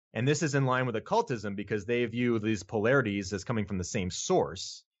 And this is in line with occultism because they view these polarities as coming from the same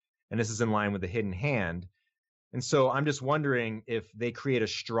source. And this is in line with the Hidden Hand. And so I'm just wondering if they create a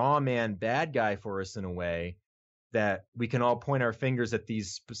straw man bad guy for us in a way that we can all point our fingers at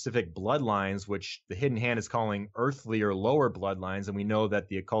these specific bloodlines, which the Hidden Hand is calling earthly or lower bloodlines. And we know that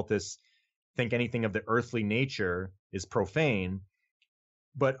the occultists think anything of the earthly nature is profane.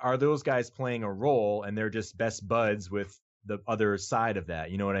 But are those guys playing a role and they're just best buds with the other side of that?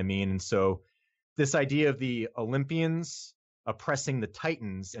 You know what I mean? And so this idea of the Olympians oppressing the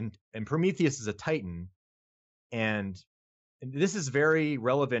Titans, and Prometheus is a Titan. And this is very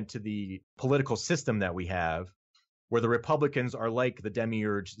relevant to the political system that we have, where the Republicans are like the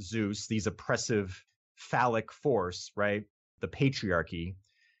demiurge Zeus, these oppressive phallic force, right? The patriarchy.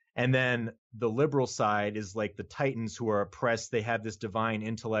 And then the liberal side is like the Titans who are oppressed. They have this divine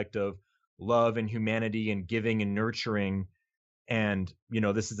intellect of love and humanity and giving and nurturing. And,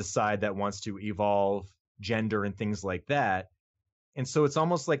 this is the side that wants to evolve gender and things like that. And so it's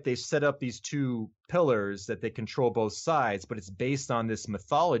almost like they set up these two pillars that they control both sides, but it's based on this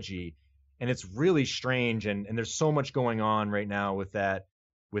mythology. And it's really strange. And there's so much going on right now with that,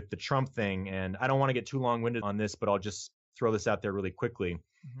 with the Trump thing. And I don't want to get too long-winded on this, but I'll just throw this out there really quickly.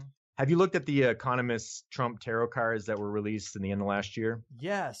 Mm-hmm. Have you looked at the Economist Trump tarot cards that were released in the end of last year?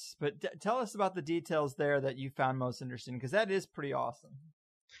 Yes, but tell us about the details there that you found most interesting, because that is pretty awesome.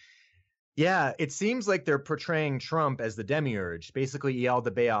 Yeah, it seems like they're portraying Trump as the demiurge, basically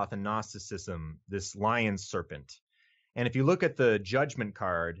Yaldabaoth and Gnosticism, this lion serpent. And if you look at the Judgment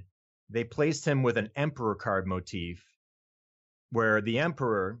card, they placed him with an emperor card motif, where the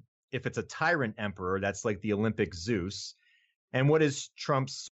emperor, if it's a tyrant emperor, that's like the Olympic Zeus. And what is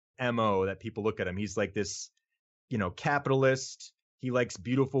Trump's MO that people look at him? He's like this, capitalist. He likes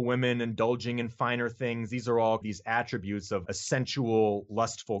beautiful women, indulging in finer things. These are all these attributes of a sensual,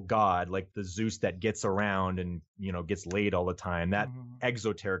 lustful god, like the Zeus that gets around and, gets laid all the time, that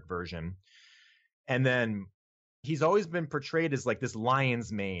exoteric version. And then he's always been portrayed as like this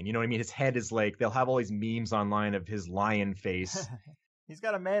lion's mane. You know what I mean? His head is like, they'll have all these memes online of his lion face. He's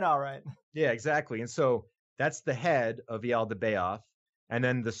got a mane, all right. Yeah, exactly. And so that's the head of Yaldabaoth. And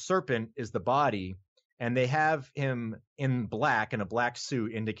then the serpent is the body. And they have him in black, in a black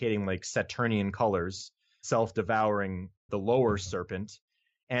suit, indicating like Saturnian colors, self-devouring the lower serpent.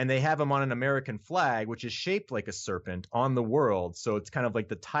 And they have him on an American flag, which is shaped like a serpent on the world. So it's kind of like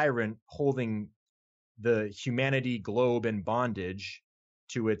the tyrant holding the humanity globe in bondage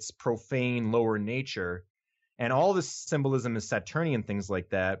to its profane lower nature. And all this symbolism is Saturnian, things like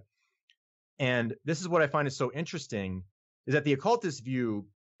that. And this is what I find is so interesting, is that the occultist view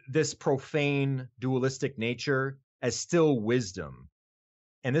this profane dualistic nature as still wisdom.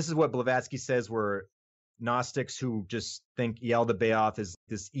 And this is what Blavatsky says were Gnostics who just think Yaldabaoth is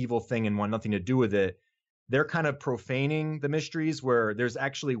this evil thing and want nothing to do with it. They're kind of profaning the mysteries where there's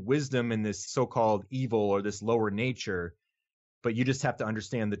actually wisdom in this so-called evil or this lower nature, but you just have to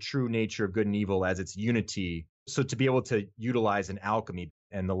understand the true nature of good and evil as its unity. So to be able to utilize an alchemy.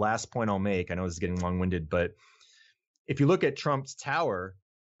 And the last point I'll make, I know this is getting long-winded, but if you look at Trump's tower,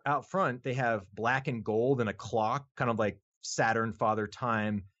 out front, they have black and gold and a clock, kind of like Saturn, Father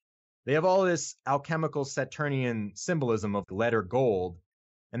Time. They have all this alchemical Saturnian symbolism of letter gold.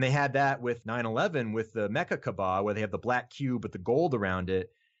 And they had that with 9/11 with the Mecca Kaaba, where they have the black cube with the gold around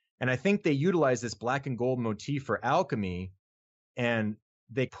it. And I think they utilize this black and gold motif for alchemy, and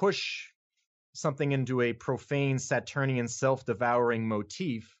they push something into a profane Saturnian self-devouring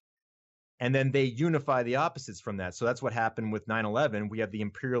motif. And then they unify the opposites from that. So that's what happened with 9/11. We have the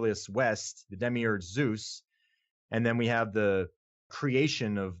imperialist West, the demiurge Zeus, and then we have the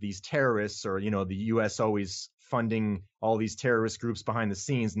creation of these terrorists, or, the U.S. always funding all these terrorist groups behind the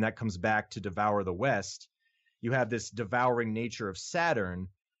scenes, and that comes back to devour the West. You have this devouring nature of Saturn,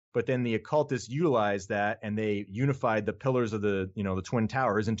 but then the occultists utilize that, and they unified the pillars of the Twin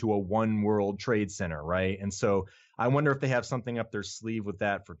Towers into a one world trade center, right? And so I wonder if they have something up their sleeve with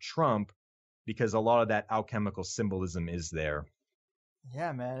that for Trump, because a lot of that alchemical symbolism is there.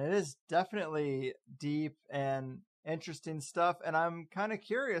 Yeah, man, it is definitely deep and interesting stuff. And I'm kind of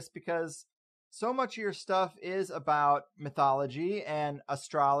curious because so much of your stuff is about mythology and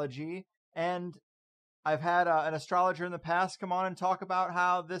astrology. And I've had an astrologer in the past come on and talk about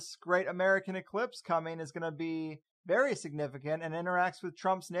how this great American eclipse coming is going to be very significant and interacts with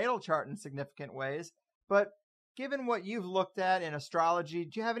Trump's natal chart in significant ways. But given what you've looked at in astrology,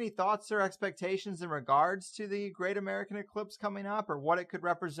 do you have any thoughts or expectations in regards to the Great American Eclipse coming up, or what it could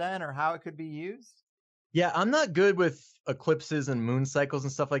represent or how it could be used? Yeah, I'm not good with eclipses and moon cycles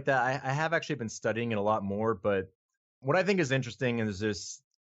and stuff like that. I have actually been studying it a lot more, but what I think is interesting is there's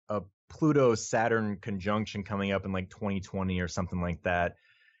a Pluto-Saturn conjunction coming up in like 2020 or something like that.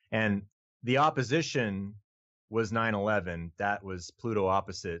 And the opposition was 9/11. That was Pluto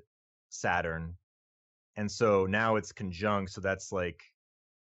opposite Saturn. And so now it's conjunct. So that's like,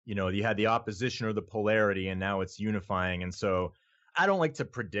 you had the opposition or the polarity, and now it's unifying. And so I don't like to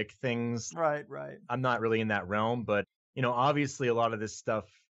predict things. Right. I'm not really in that realm. But, obviously a lot of this stuff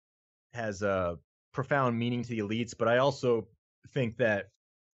has a profound meaning to the elites. But I also think that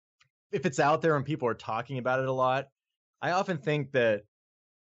if it's out there and people are talking about it a lot, I often think that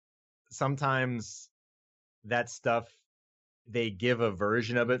sometimes that stuff, they give a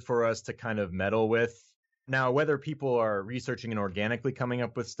version of it for us to kind of meddle with. Now, whether people are researching and organically coming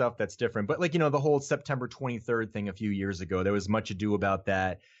up with stuff, that's different. But the whole September 23rd thing a few years ago, there was much ado about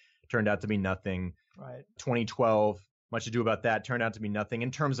that. Turned out to be nothing. Right. 2012, much ado about that. Turned out to be nothing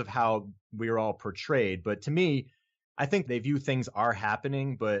in terms of how we were all portrayed. But to me, I think they view things are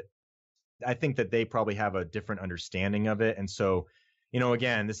happening, but I think that they probably have a different understanding of it. And so,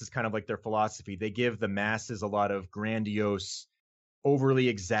 again, this is kind of like their philosophy. They give the masses a lot of grandiose, overly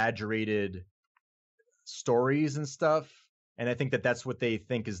exaggerated stories and stuff. And I think that that's what they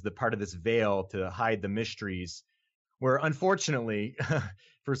think is the part of this veil to hide the mysteries, where unfortunately,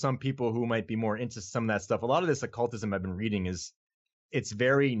 for some people who might be more into some of that stuff, a lot of this occultism I've been reading it's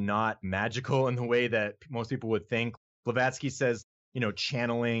very not magical in the way that most people would think. Blavatsky says,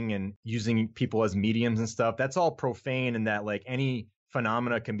 channeling and using people as mediums and stuff, that's all profane, and that like any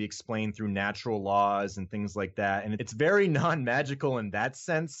phenomena can be explained through natural laws and things like that. And it's very non-magical in that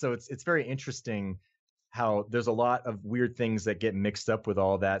sense. So it's very interesting how there's a lot of weird things that get mixed up with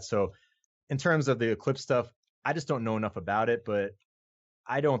all that. So in terms of the eclipse stuff, I just don't know enough about it, but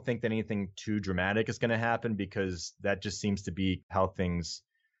I don't think that anything too dramatic is going to happen, because that just seems to be how things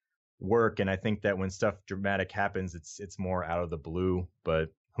work. And I think that when stuff dramatic happens, it's more out of the blue, but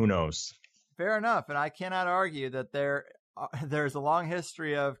who knows? Fair enough. And I cannot argue that there's a long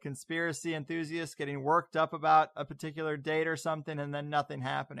history of conspiracy enthusiasts getting worked up about a particular date or something and then nothing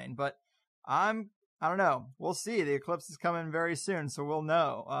happening. But I don't know. We'll see. The eclipse is coming very soon, so we'll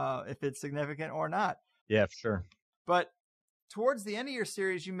know if it's significant or not. Yeah, for sure. But towards the end of your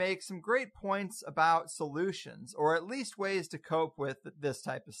series, you make some great points about solutions, or at least ways to cope with this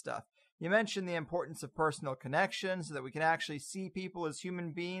type of stuff. You mentioned the importance of personal connection so that we can actually see people as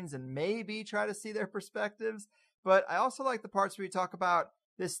human beings and maybe try to see their perspectives. But I also like the parts where you talk about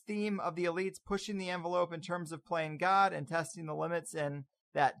this theme of the elites pushing the envelope in terms of playing God and testing the limits in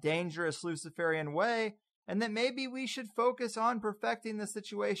that dangerous Luciferian way, and that maybe we should focus on perfecting the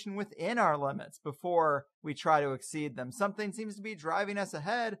situation within our limits before we try to exceed them. Something seems to be driving us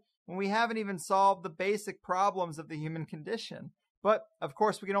ahead when we haven't even solved the basic problems of the human condition. But, of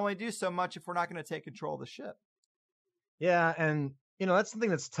course, we can only do so much if we're not going to take control of the ship. Yeah, and, that's something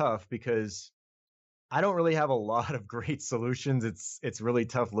that's tough, because I don't really have a lot of great solutions. It's really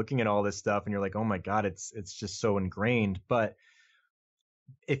tough looking at all this stuff, and you're like, oh my God, it's just so ingrained. But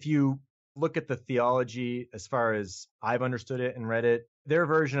if you look at the theology, as far as I've understood it and read it, their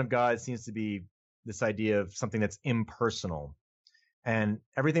version of God seems to be this idea of something that's impersonal. And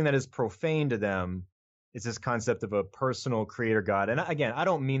everything that is profane to them is this concept of a personal creator God. And again, I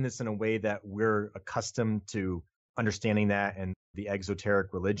don't mean this in a way that we're accustomed to understanding that in the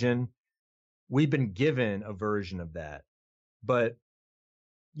exoteric religion. We've been given a version of that. But,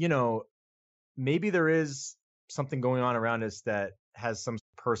 maybe there is something going on around us that has some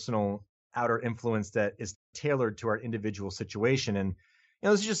personal outer influence that is tailored to our individual situation. And,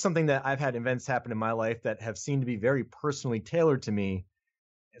 this is just something that I've had events happen in my life that have seemed to be very personally tailored to me.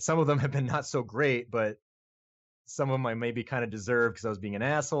 Some of them have been not so great, but some of them I maybe kind of deserve because I was being an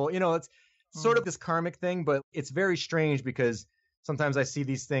asshole. It's sort of this karmic thing, but it's very strange because sometimes I see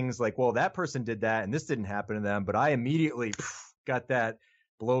these things like, well, that person did that and this didn't happen to them, but I immediately got that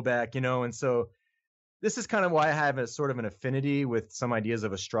blowback, and so this is kind of why I have a sort of an affinity with some ideas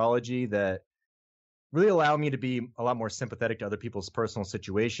of astrology that really allow me to be a lot more sympathetic to other people's personal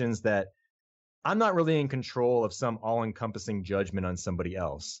situations, that I'm not really in control of some all-encompassing judgment on somebody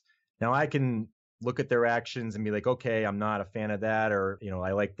else. Now, I can look at their actions and be like, okay, I'm not a fan of that, or,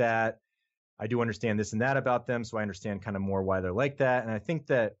 I like that. I do understand this and that about them, so I understand kind of more why they're like that. And I think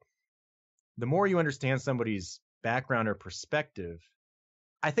that the more you understand somebody's background or perspective,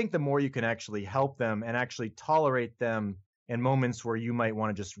 I think the more you can actually help them and actually tolerate them in moments where you might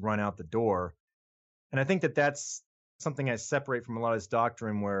want to just run out the door. And I think that that's something I separate from a lot of this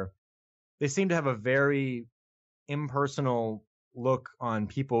doctrine, where they seem to have a very impersonal look on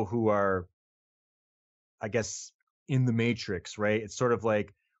people who are, I guess, in the matrix, right? It's sort of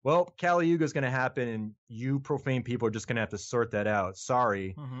like, well, Kali Yuga is going to happen and you profane people are just going to have to sort that out.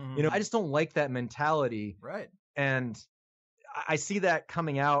 Sorry. Mm-hmm. I just don't like that mentality. Right. And I see that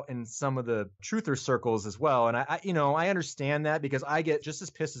coming out in some of the truther circles as well. And I understand that, because I get just as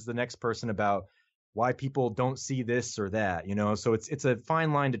pissed as the next person about why people don't see this or that, so it's a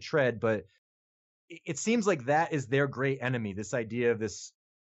fine line to tread, but it seems like that is their great enemy. This idea of this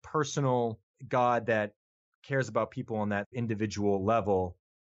personal God that cares about people on that individual level.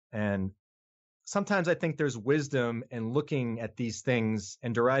 And sometimes I think there's wisdom in looking at these things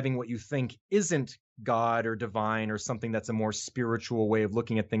and deriving what you think isn't God or divine or something that's a more spiritual way of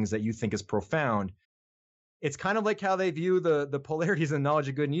looking at things that you think is profound. It's kind of like how they view the polarities and knowledge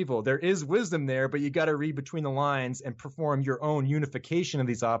of good and evil. There is wisdom there, but you got to read between the lines and perform your own unification of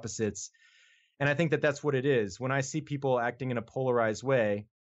these opposites. And I think that that's what it is. When I see people acting in a polarized way,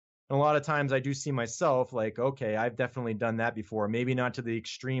 and a lot of times I do see myself like, okay, I've definitely done that before. Maybe not to the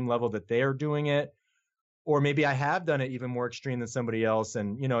extreme level that they are doing it, or maybe I have done it even more extreme than somebody else.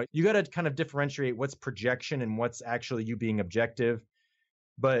 And, you got to kind of differentiate what's projection and what's actually you being objective.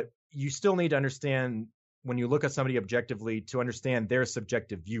 But you still need to understand when you look at somebody objectively to understand their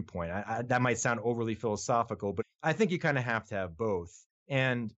subjective viewpoint. That might sound overly philosophical, but I think you kind of have to have both.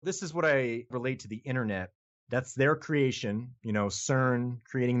 And this is what I relate to the internet. That's their creation, CERN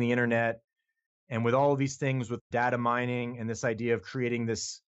creating the internet. And with all of these things with data mining and this idea of creating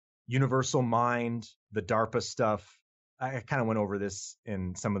this universal mind, the DARPA stuff, I kind of went over this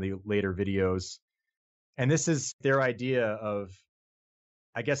in some of the later videos. And this is their idea of,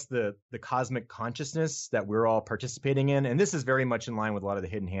 I guess, the cosmic consciousness that we're all participating in. And this is very much in line with a lot of the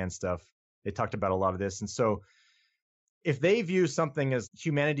Hidden Hand stuff. They talked about a lot of this. And so if they view something as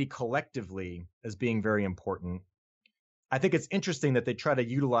humanity collectively as being very important, I think it's interesting that they try to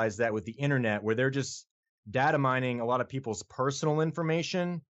utilize that with the internet, where they're just data mining a lot of people's personal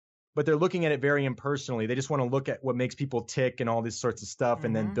information, but they're looking at it very impersonally. They just want to look at what makes people tick and all these sorts of stuff,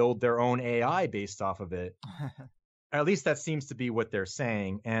 and then build their own AI based off of it. At least that seems to be what they're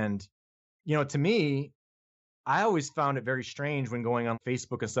saying. And, to me, I always found it very strange when going on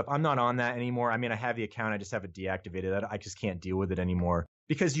Facebook and stuff. I'm not on that anymore. I mean, I have the account. I just have it deactivated. I just can't deal with it anymore,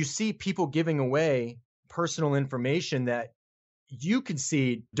 because you see people giving away personal information that you could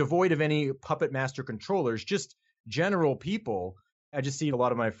see devoid of any puppet master controllers, just general people. I just see a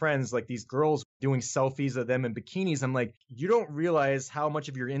lot of my friends, like these girls doing selfies of them in bikinis. I'm like, you don't realize how much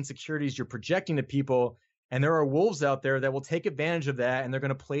of your insecurities you're projecting to people. And there are wolves out there that will take advantage of that, and they're going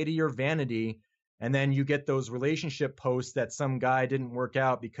to play to your vanity. And then you get those relationship posts that some guy didn't work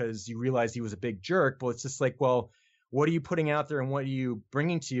out because you realize he was a big jerk. Well, it's just like, well, what are you putting out there and what are you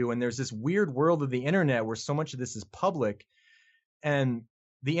bringing to you? And there's this weird world of the internet where so much of this is public. And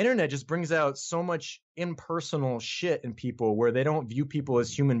the internet just brings out so much impersonal shit in people where they don't view people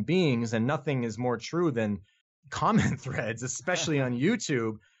as human beings. And nothing is more true than comment threads, especially on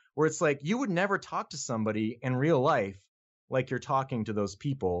YouTube, where it's like you would never talk to somebody in real life like you're talking to those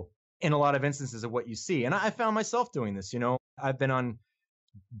people in a lot of instances of what you see. And I found myself doing this. I've been on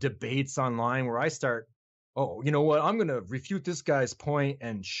debates online where I start, oh, you know what? I'm going to refute this guy's point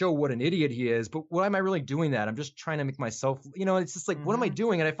and show what an idiot he is. But why am I really doing that? I'm just trying to make myself, it's just like, what am I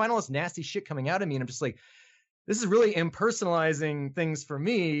doing? And I find all this nasty shit coming out of me. And I'm just like, this is really impersonalizing things for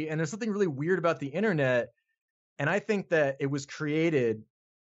me. And there's something really weird about the internet. And I think that it was created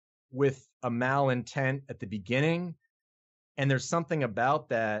with a malintent at the beginning. And there's something about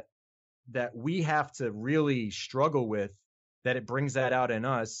that we have to really struggle with, that it brings that out in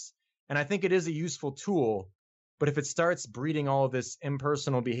us. And I think it is a useful tool, but if it starts breeding all of this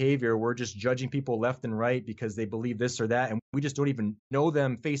impersonal behavior, we're just judging people left and right because they believe this or that, and we just don't even know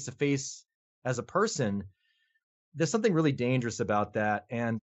them face to face as a person. There's something really dangerous about that.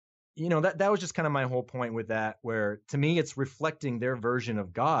 And, that was just kind of my whole point with that, where to me, it's reflecting their version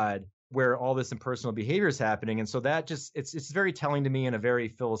of God, where all this impersonal behavior is happening. And so that just, it's very telling to me in a very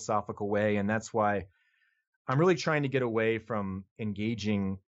philosophical way. And that's why I'm really trying to get away from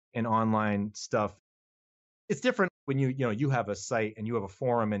engaging in online stuff. It's different when you have a site and you have a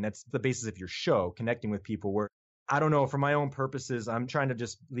forum, and that's the basis of your show, connecting with people, where I don't know, for my own purposes, I'm trying to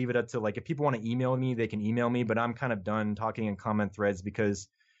just leave it up to, like, if people want to email me, they can email me, but I'm kind of done talking in comment threads because,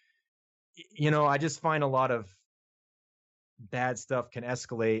 I just find a lot of bad stuff can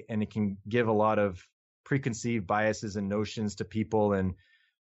escalate, and it can give a lot of preconceived biases and notions to people. And,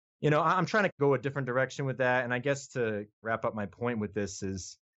 I'm trying to go a different direction with that. And I guess to wrap up my point with this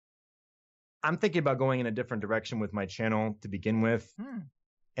is, I'm thinking about going in a different direction with my channel to begin with,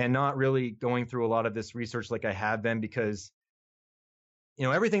 and not really going through a lot of this research like I have been, because,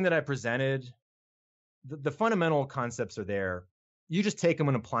 everything that I presented, the fundamental concepts are there. You just take them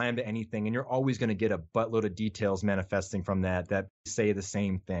and apply them to anything, and you're always going to get a buttload of details manifesting from that say the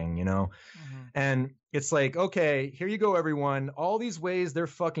same thing, And it's like, okay, here you go, everyone. All these ways they're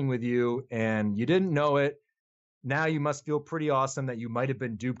fucking with you, and you didn't know it. Now you must feel pretty awesome that you might have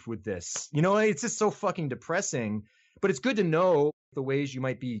been duped with this. It's just so fucking depressing. But it's good to know the ways you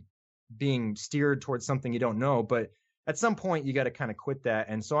might be being steered towards something you don't know. But at some point, you got to kind of quit that.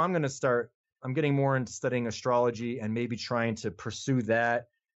 And so I'm getting more into studying astrology and maybe trying to pursue that,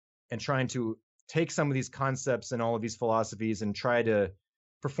 and trying to take some of these concepts and all of these philosophies and try to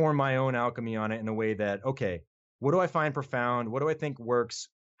perform my own alchemy on it in a way that, okay, what do I find profound? What do I think works?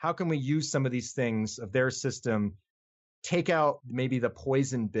 How can we use some of these things of their system, take out maybe the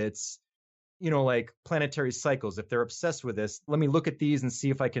poison bits, like planetary cycles? If they're obsessed with this, let me look at these and see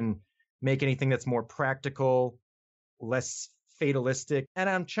if I can make anything that's more practical, less fatalistic. And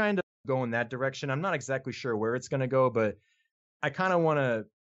I'm trying to go in that direction. I'm not exactly sure where it's going to go, but I kind of want to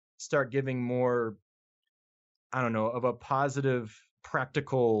start giving more I don't know, of a positive,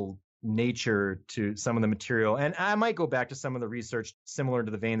 practical nature to some of the material. And I might go back to some of the research similar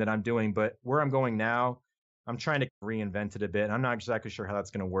to the vein that I'm doing, but where I'm going now, I'm trying to reinvent it a bit. I'm not exactly sure how that's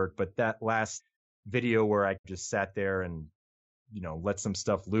going to work, but that last video where I just sat there and, let some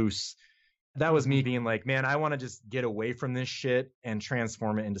stuff loose, that was me being like, man, I want to just get away from this shit and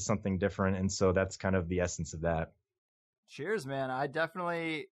transform it into something different. And so that's kind of the essence of that. Cheers, man. I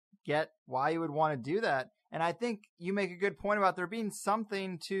definitely get why you would want to do that. And I think you make a good point about there being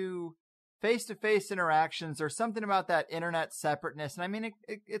something to face-to-face interactions or something about that internet separateness. And I mean,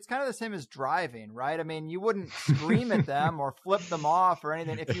 it's kind of the same as driving, right? I mean, you wouldn't scream at them or flip them off or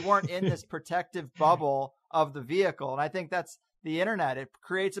anything if you weren't in this protective bubble of the vehicle. And I think that's the internet. It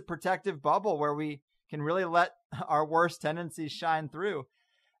creates a protective bubble where we can really let our worst tendencies shine through.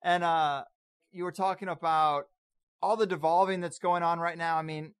 And you were talking about all the devolving that's going on right now. I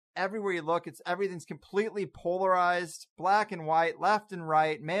mean, everywhere you look, everything's completely polarized, black and white, left and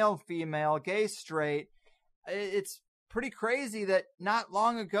right, male, female, gay, straight. It's pretty crazy that not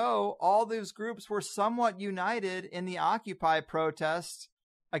long ago, all those groups were somewhat united in the Occupy protest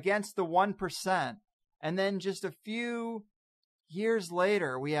against the 1%. And then just a few years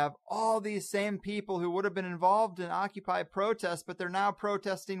later, we have all these same people who would have been involved in Occupy protests, but they're now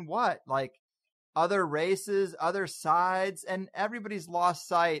protesting what? Like other races, other sides, and everybody's lost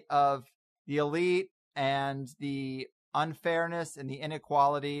sight of the elite and the unfairness and the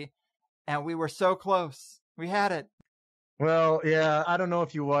inequality. And we were so close. We had it. Well, yeah, I don't know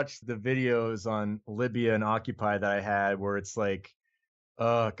if you watched the videos on Libya and Occupy that I had where it's like,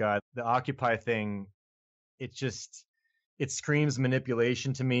 oh God, the Occupy thing, it screams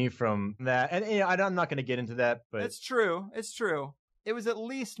manipulation to me from that. And I'm not going to get into that, but it's true. It's true. It was at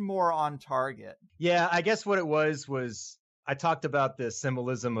least more on target. Yeah, I guess what it was I talked about the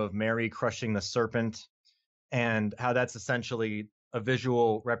symbolism of Mary crushing the serpent and how that's essentially a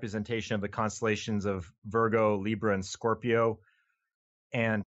visual representation of the constellations of Virgo, Libra, and Scorpio.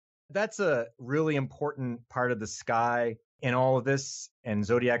 And that's a really important part of the sky in all of this and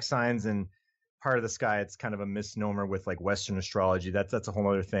zodiac signs. And part of the sky, it's kind of a misnomer with like Western astrology. That's a whole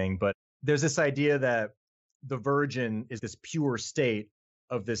other thing. But there's this idea that the Virgin is this pure state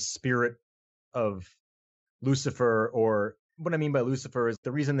of this spirit of Lucifer, or what I mean by Lucifer is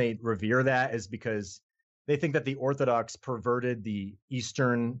the reason they revere that is because they think that the Orthodox perverted the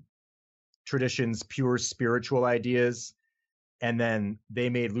Eastern tradition's pure spiritual ideas, and then they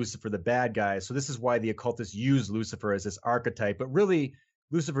made Lucifer the bad guy. So this is why the occultists use Lucifer as this archetype, but really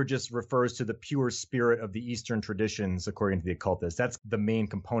Lucifer just refers to the pure spirit of the Eastern traditions, according to the occultists. That's the main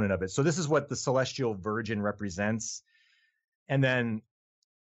component of it. So this is what the celestial Virgin represents. And then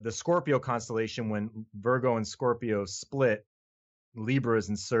the Scorpio constellation, when Virgo and Scorpio split, Libra is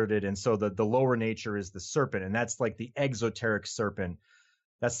inserted. And so the lower nature is the serpent. And that's like the exoteric serpent.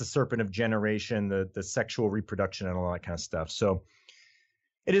 That's the serpent of generation, the sexual reproduction and all that kind of stuff. So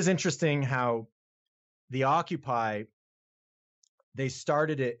it is interesting how the Occupy, they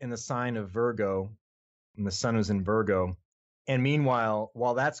started it in the sign of Virgo, and the sun was in Virgo. And meanwhile,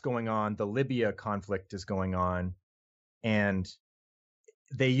 while that's going on, the Libya conflict is going on. And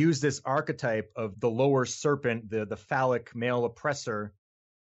they use this archetype of the lower serpent, the phallic male oppressor.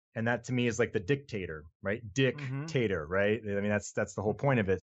 And that to me is like the dictator, right? Dictator, right? I mean, that's the whole point of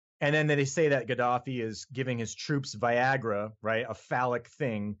it. And then they say that Gaddafi is giving his troops Viagra, right? A phallic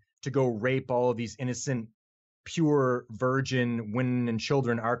thing to go rape all of these innocent, pure virgin women and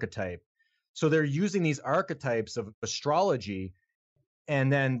children archetype. So they're using these archetypes of astrology.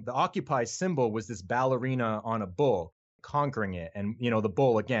 And then the Occupy symbol was this ballerina on a bull conquering it. And, the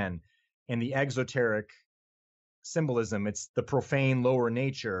bull again, and the exoteric symbolism, it's the profane lower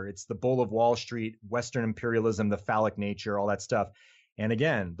nature. It's the bull of Wall Street, Western imperialism, the phallic nature, all that stuff. And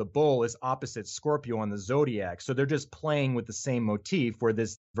again, the bull is opposite Scorpio on the zodiac. So they're just playing with the same motif where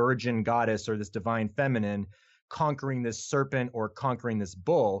this virgin goddess or this divine feminine conquering this serpent or conquering this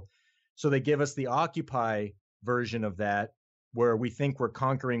bull. So they give us the Occupy version of that, where we think we're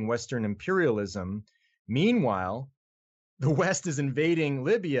conquering Western imperialism. Meanwhile, the West is invading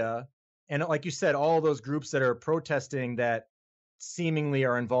Libya. And like you said, all those groups that are protesting that seemingly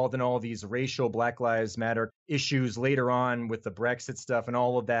are involved in all these racial Black Lives Matter issues later on with the Brexit stuff and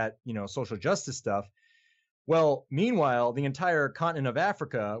all of that, social justice stuff. Well, meanwhile, the entire continent of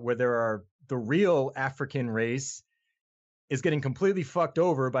Africa, where there are the real African race, is getting completely fucked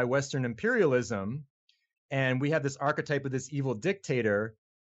over by Western imperialism. And we have this archetype of this evil dictator.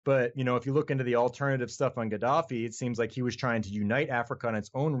 But, if you look into the alternative stuff on Gaddafi, it seems like he was trying to unite Africa on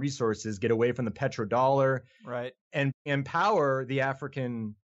its own resources, get away from the petrodollar, right, and empower the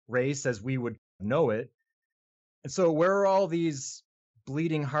African race as we would know it. And so where are all these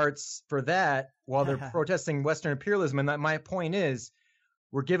bleeding hearts for that while they're protesting Western imperialism? And my point is,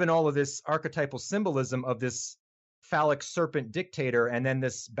 we're given all of this archetypal symbolism of this phallic serpent dictator and then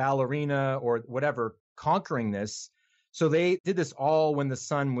this ballerina or whatever conquering this. So they did this all when the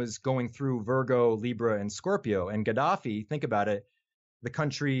sun was going through Virgo, Libra, and Scorpio. And Gaddafi, think about it, the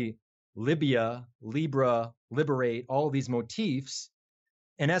country Libya, Libra, liberate, all these motifs.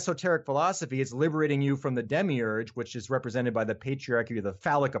 In esoteric philosophy, it's liberating you from the demiurge, which is represented by the patriarchy or the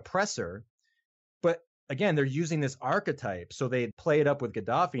phallic oppressor. But again, they're using this archetype. So they play it up with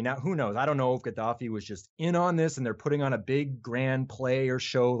Gaddafi. Now, who knows? I don't know if Gaddafi was just in on this and they're putting on a big grand play or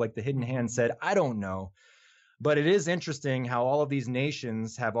show like the Hidden Hand said. I don't know. But it is interesting how all of these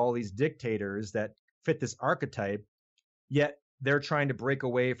nations have all these dictators that fit this archetype, yet they're trying to break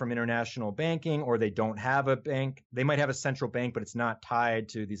away from international banking, or they don't have a bank. They might have a central bank, but it's not tied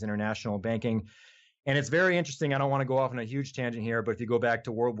to these international banking. And it's very interesting. I don't want to go off on a huge tangent here, but if you go back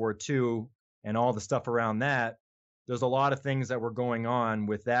to World War II and all the stuff around that, there's a lot of things that were going on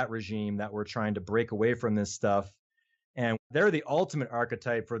with that regime that were trying to break away from this stuff. And they're the ultimate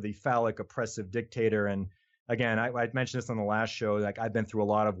archetype for the phallic oppressive dictator. And again, I mentioned this on the last show. Like, I've been through a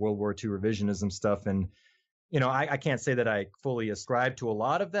lot of World War II revisionism stuff, and I can't say that I fully ascribe to a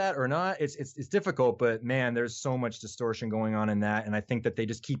lot of that or not. It's difficult, but man, there's so much distortion going on in that, and I think that they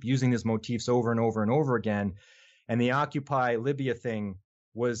just keep using these motifs over and over and over again. And the Occupy Libya thing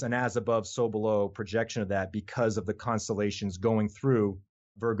was an as above, so below projection of that because of the constellations going through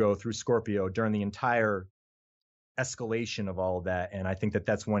Virgo, through Scorpio during the entire escalation of all of that. And I think that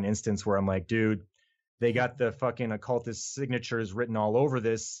that's one instance where I'm like, dude, they got the fucking occultist signatures written all over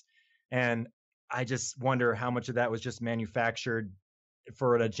this. And I just wonder how much of that was just manufactured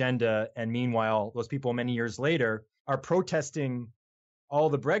for an agenda. And meanwhile, those people many years later are protesting all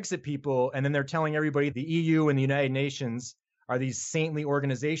the Brexit people. And then they're telling everybody the EU and the United Nations are these saintly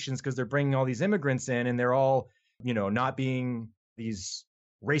organizations because they're bringing all these immigrants in and they're all, not being these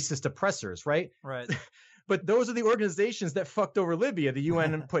racist oppressors, right? Right. But those are the organizations that fucked over Libya. The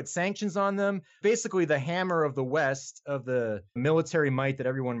UN put sanctions on them. Basically, the hammer of the West, of the military might that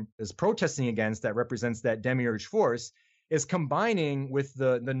everyone is protesting against, that represents that demiurge force, is combining with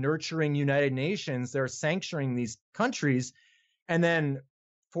the nurturing United Nations. They're sanctioning these countries. And then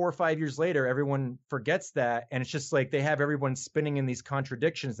 4 or 5 years later, everyone forgets that. And it's just like they have everyone spinning in these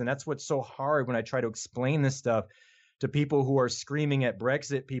contradictions. And that's what's so hard when I try to explain this stuff to people who are screaming at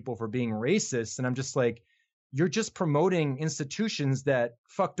Brexit people for being racist. And I'm just like, you're just promoting institutions that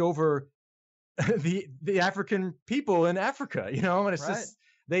fucked over the African people in Africa, and it's just,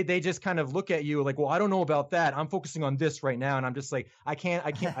 they just kind of look at you like, well, I don't know about that. I'm focusing on this right now. And I'm just like, I can't,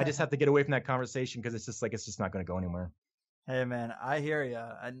 I just have to get away from that conversation because it's just not going to go anywhere. Hey man, I hear you.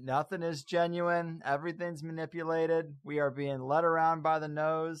 Nothing is genuine. Everything's manipulated. We are being led around by the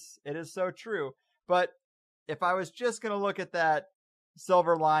nose. It is so true. But if I was just going to look at that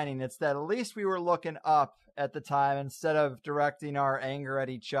silver lining, it's that at least we were looking up at the time instead of directing our anger at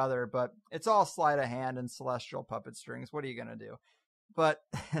each other. But it's all sleight of hand and celestial puppet strings. What are you going to do? But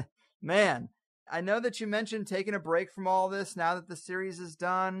man, I know that you mentioned taking a break from all this now that the series is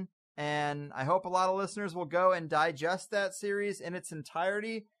done. And I hope a lot of listeners will go and digest that series in its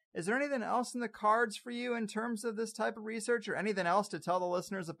entirety. Is there anything else in the cards for you in terms of this type of research, or anything else to tell the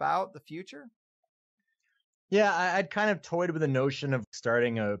listeners about the future? Yeah, I'd kind of toyed with the notion of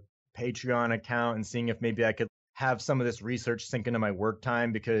starting a Patreon account and seeing if maybe I could have some of this research sink into my work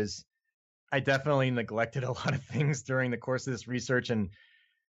time, because I definitely neglected a lot of things during the course of this research. And,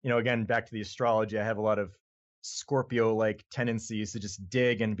 again, back to the astrology, I have a lot of Scorpio-like tendencies to just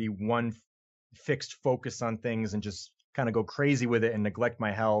dig and be one fixed focus on things and just kind of go crazy with it and neglect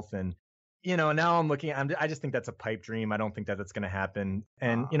my health. And, now I'm looking, I just think that's a pipe dream. I don't think that that's going to happen.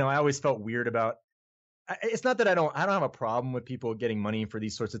 And, I always felt weird about, it's not that I don't have a problem with people getting money for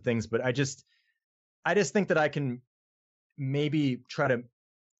these sorts of things, but I just think that I can maybe try to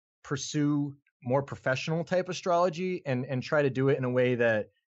pursue more professional type astrology and try to do it in a way that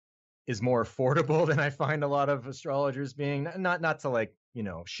is more affordable than I find a lot of astrologers being. Not to like,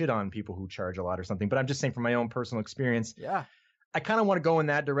 shit on people who charge a lot or something, but I'm just saying from my own personal experience. Yeah. I kind of want to go in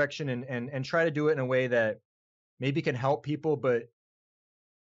that direction and try to do it in a way that maybe can help people, but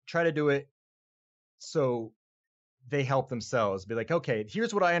try to do it so they help themselves. Be like, okay,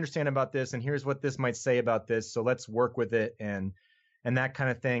 here's what I understand about this, and here's what this might say about this. So let's work with it and that kind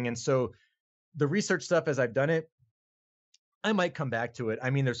of thing. And so the research stuff, as I've done it, I might come back to it.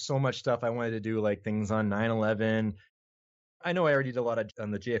 I mean, there's so much stuff I wanted to do, like things on 9/11. I know I already did a lot on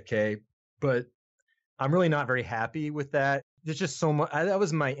the JFK, but I'm really not very happy with that. there's just so much. That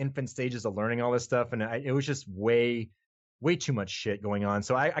was my infant stages of learning all this stuff, and it was just way too much shit going on.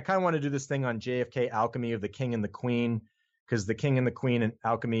 So I kind of want to do this thing on JFK alchemy of the king and the queen, because the king and the queen and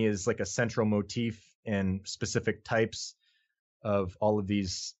alchemy is like a central motif in specific types of all of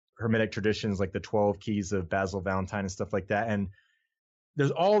these Hermetic traditions, like the 12 keys of Basil Valentine and stuff like that. And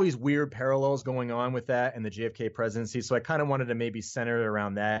there's all these weird parallels going on with that and the JFK presidency. So I kind of wanted to maybe center it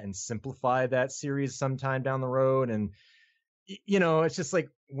around that and simplify that series sometime down the road. And it's just like,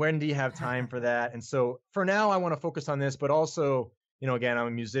 when do you have time for that? And so for now, I want to focus on this, but also, again, I'm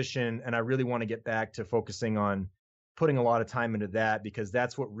a musician and I really want to get back to focusing on putting a lot of time into that, because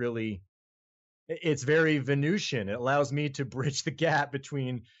that's what really, it's very Venusian. It allows me to bridge the gap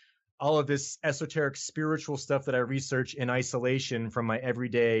between all of this esoteric spiritual stuff that I research in isolation from my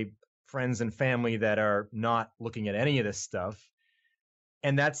everyday friends and family that are not looking at any of this stuff.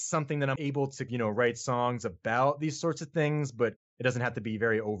 And that's something that I'm able to, write songs about these sorts of things, but it doesn't have to be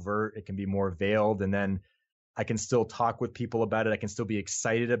very overt. It can be more veiled. And then I can still talk with people about it. I can still be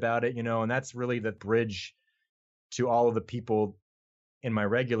excited about it, and that's really the bridge to all of the people in my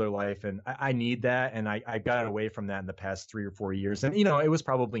regular life. And I need that. And I got away from that in the past 3 or 4 years. And, it was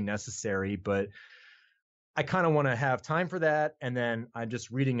probably necessary, but I kind of want to have time for that. And then I'm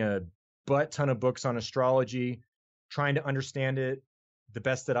just reading a butt ton of books on astrology, trying to understand it the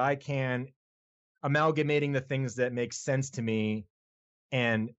best that I can, amalgamating the things that make sense to me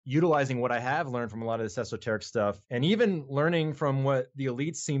and utilizing what I have learned from a lot of this esoteric stuff, and even learning from what the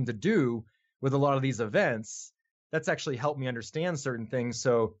elites seem to do with a lot of these events. That's actually helped me understand certain things.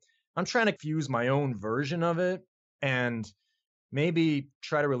 So I'm trying to fuse my own version of it and maybe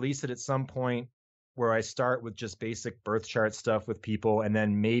try to release it at some point where I start with just basic birth chart stuff with people. And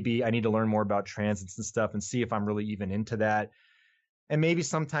then maybe I need to learn more about transits and stuff and see if I'm really even into that. And maybe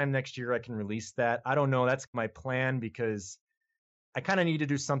sometime next year I can release that. I don't know. That's my plan, because I kind of need to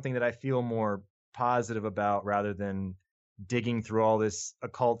do something that I feel more positive about rather than digging through all this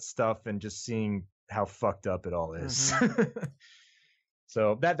occult stuff and just seeing how fucked up it all is. Mm-hmm.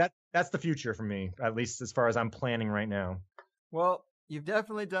 So that's the future for me, at least as far as I'm planning right now. Well, you've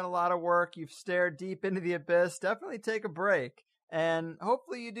definitely done a lot of work. You've stared deep into the abyss. Definitely take a break. And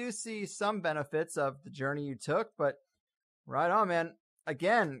hopefully you do see some benefits of the journey you took. But right on, man.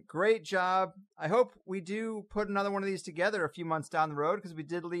 Again, great job. I hope we do put another one of these together a few months down the road, because we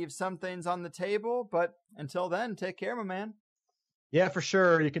did leave some things on the table. But until then, take care, my man. Yeah, for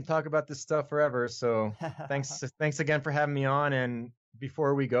sure. You can talk about this stuff forever. So thanks again for having me on. And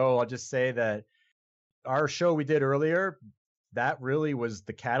before we go, I'll just say that our show we did earlier, that really was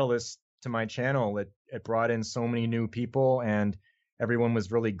the catalyst to my channel. It brought in so many new people, and everyone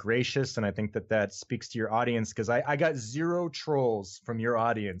was really gracious. And I think that speaks to your audience, because I got 0 trolls from your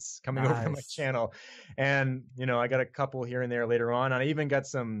audience coming over to my channel. And, I got a couple here and there later on. I even got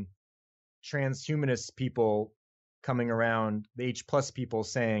some transhumanist people coming around, the H+ people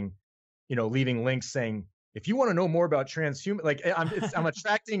saying, leaving links saying, if you want to know more about transhuman, like I'm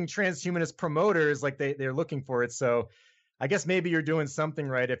attracting transhumanist promoters, like they're looking for it. So I guess maybe you're doing something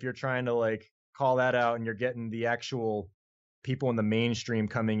right if you're trying to like call that out, and you're getting the actual people in the mainstream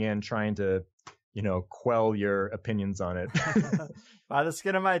coming in trying to, quell your opinions on it. By the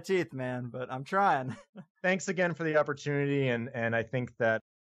skin of my teeth, man, but I'm trying. Thanks again for the opportunity. And I think that,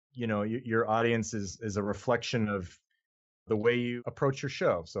 your audience is a reflection of the way you approach your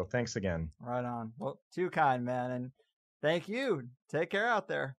show. So thanks again. Right on. Well, too kind, man. And thank you. Take care out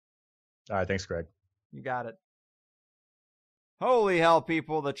there. All right. Thanks, Greg. You got it. Holy hell,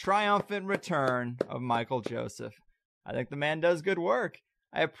 people. The triumphant return of Michael Joseph. I think the man does good work.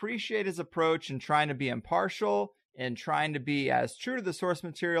 I appreciate his approach in trying to be impartial and trying to be as true to the source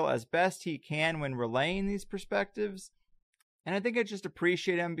material as best he can when relaying these perspectives. And I think I just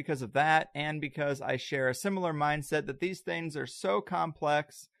appreciate him because of that, and because I share a similar mindset that these things are so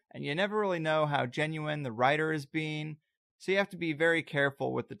complex and you never really know how genuine the writer is being. So you have to be very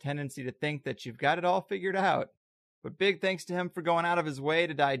careful with the tendency to think that you've got it all figured out. But big thanks to him for going out of his way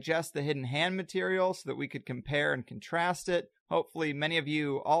to digest the Hidden Hand material so that we could compare and contrast it. Hopefully many of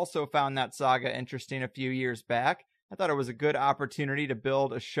you also found that saga interesting a few years back. I thought it was a good opportunity to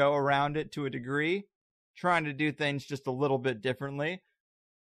build a show around it to a degree, trying to do things just a little bit differently.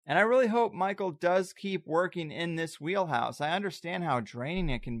 And I really hope Michael does keep working in this wheelhouse. I understand how draining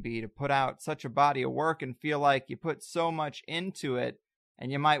it can be to put out such a body of work and feel like you put so much into it,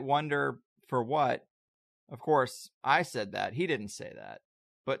 and you might wonder, for what? Of course, I said that. He didn't say that.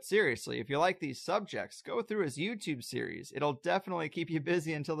 But seriously, if you like these subjects, go through his YouTube series. It'll definitely keep you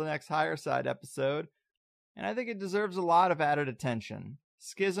busy until the next Higherside episode. And I think it deserves a lot of added attention.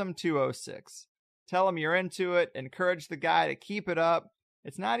 Schism 206. tell him you're into it, encourage the guy to keep it up.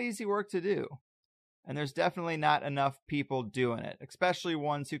 It's not easy work to do. And there's definitely not enough people doing it, especially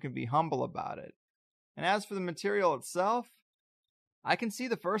ones who can be humble about it. And as for the material itself, I can see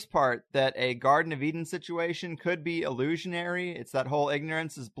the first part, that a Garden of Eden situation could be illusionary. It's that whole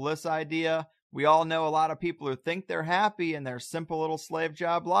ignorance is bliss idea. We all know a lot of people who think they're happy in their simple little slave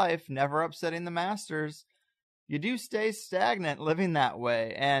job life, never upsetting the masters. You do stay stagnant living that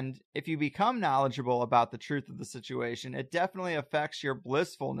way, and if you become knowledgeable about the truth of the situation, it definitely affects your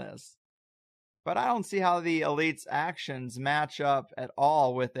blissfulness. But I don't see how the elite's actions match up at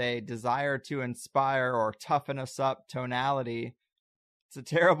all with a desire to inspire or toughen us up tonality. It's a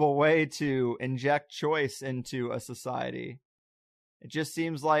terrible way to inject choice into a society. It just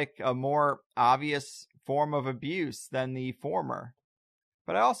seems like a more obvious form of abuse than the former.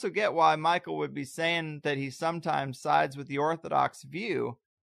 But I also get why Michael would be saying that he sometimes sides with the orthodox view.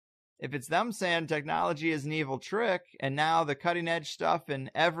 If it's them saying technology is an evil trick, and now the cutting-edge stuff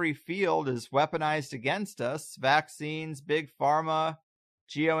in every field is weaponized against us, vaccines, big pharma,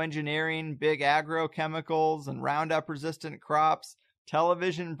 geoengineering, big agrochemicals, and Roundup-resistant crops,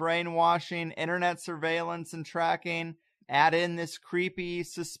 television brainwashing, internet surveillance and tracking, add in this creepy,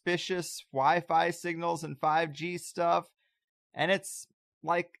 suspicious Wi-Fi signals and 5G stuff, and it's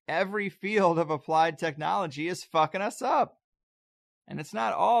like every field of applied technology is fucking us up. And it's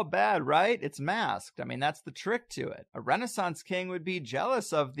not all bad, right? It's masked. I mean, that's the trick to it. A Renaissance king would be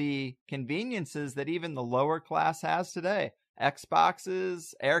jealous of the conveniences that even the lower class has today.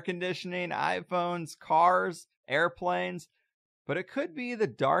 Xboxes, air conditioning, iPhones, cars, airplanes. But it could be the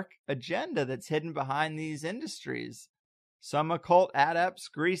dark agenda that's hidden behind these industries. Some occult adepts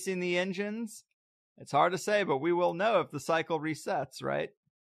greasing the engines. It's hard to say, but we will know if the cycle resets, right?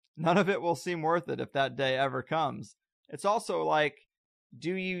 None of it will seem worth it if that day ever comes. It's also like,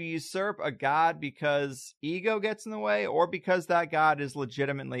 do you usurp a god because ego gets in the way, or because that god is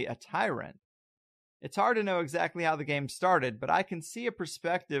legitimately a tyrant? It's hard to know exactly how the game started, but I can see a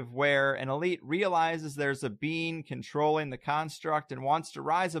perspective where an elite realizes there's a being controlling the construct and wants to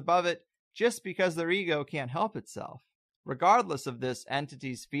rise above it just because their ego can't help itself. Regardless of this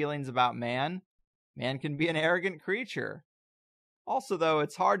entity's feelings about man, man can be an arrogant creature. Also, though,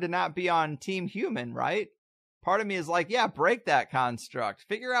 it's hard to not be on Team Human, right? Part of me is like, yeah, break that construct.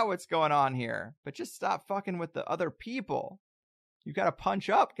 Figure out what's going on here. But just stop fucking with the other people. You gotta punch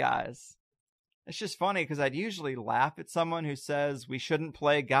up, guys. It's just funny because I'd usually laugh at someone who says we shouldn't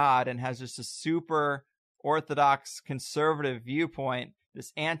play God and has just a super orthodox conservative viewpoint,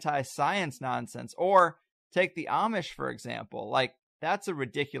 this anti-science nonsense. Or take the Amish, for example. Like, that's a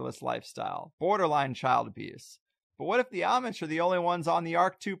ridiculous lifestyle. Borderline child abuse. But what if the Amish are the only ones on the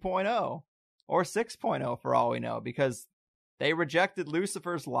Ark 2.0? Or 6.0 for all we know, because they rejected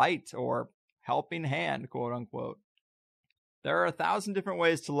Lucifer's light or helping hand, quote unquote. There are 1,000 different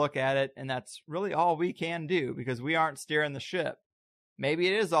ways to look at it, and that's really all we can do because we aren't steering the ship. Maybe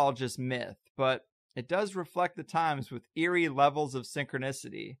it is all just myth, but it does reflect the times with eerie levels of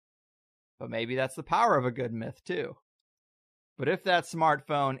synchronicity. But maybe that's the power of a good myth too. But if that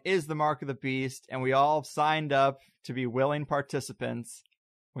smartphone is the mark of the beast and we all signed up to be willing participants,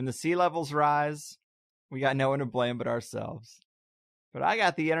 when the sea levels rise, we got no one to blame but ourselves. But I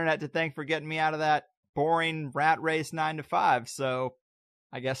got the internet to thank for getting me out of that boring rat race 9 to 5, so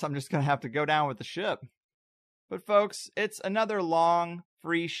I guess I'm just going to have to go down with the ship. But folks, it's another long,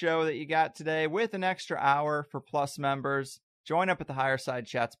 free show that you got today with an extra hour for Plus members. Join up at the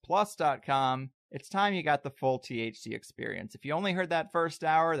HighersideChatsPlus.com. It's time you got the full THC experience. If you only heard that first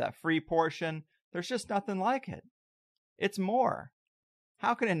hour, that free portion, there's just nothing like it. It's more.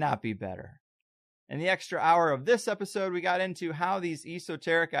 How can it not be better? In the extra hour of this episode, we got into how these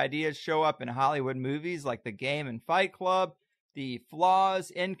esoteric ideas show up in Hollywood movies like The Game and Fight Club, the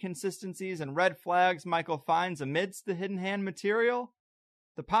flaws, inconsistencies, and red flags Michael finds amidst the Hidden Hand material,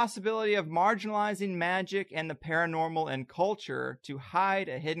 the possibility of marginalizing magic and the paranormal in culture to hide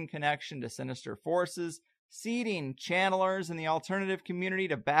a hidden connection to sinister forces, seeding channelers in the alternative community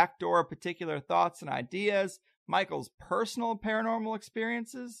to backdoor particular thoughts and ideas, Michael's personal paranormal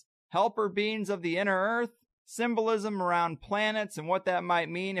experiences, helper beings of the inner earth, symbolism around planets and what that might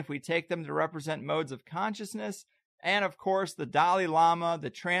mean if we take them to represent modes of consciousness, and of course the Dalai Lama, the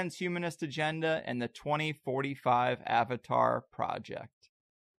transhumanist agenda, and the 2045 Avatar Project.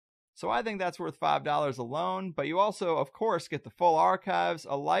 So I think that's worth $5 alone, but you also, of course, get the full archives,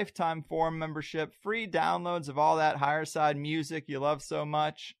 a lifetime forum membership, free downloads of all that Higherside music you love so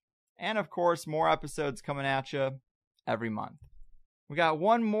much, and of course more episodes coming at you every month. We got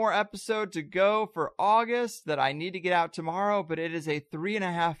one more episode to go for August that I need to get out tomorrow, but it is a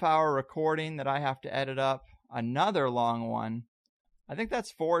 3.5-hour recording that I have to edit up. Another long one. I think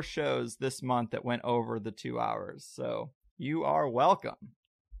that's 4 shows this month that went over the 2 hours, so you are welcome.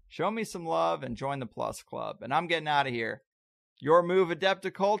 Show me some love and join the Plus Club, and I'm getting out of here. Your move, adept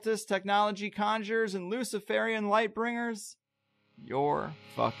occultists, technology conjurers, and Luciferian lightbringers. Your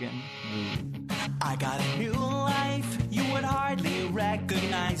fucking move. I got a new life, you would hardly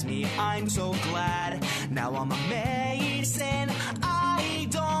recognize me. I'm so glad, now I'm a mason. I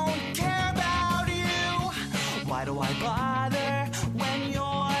don't care about you. Why do I bother when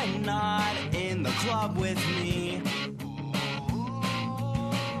you're not in the club with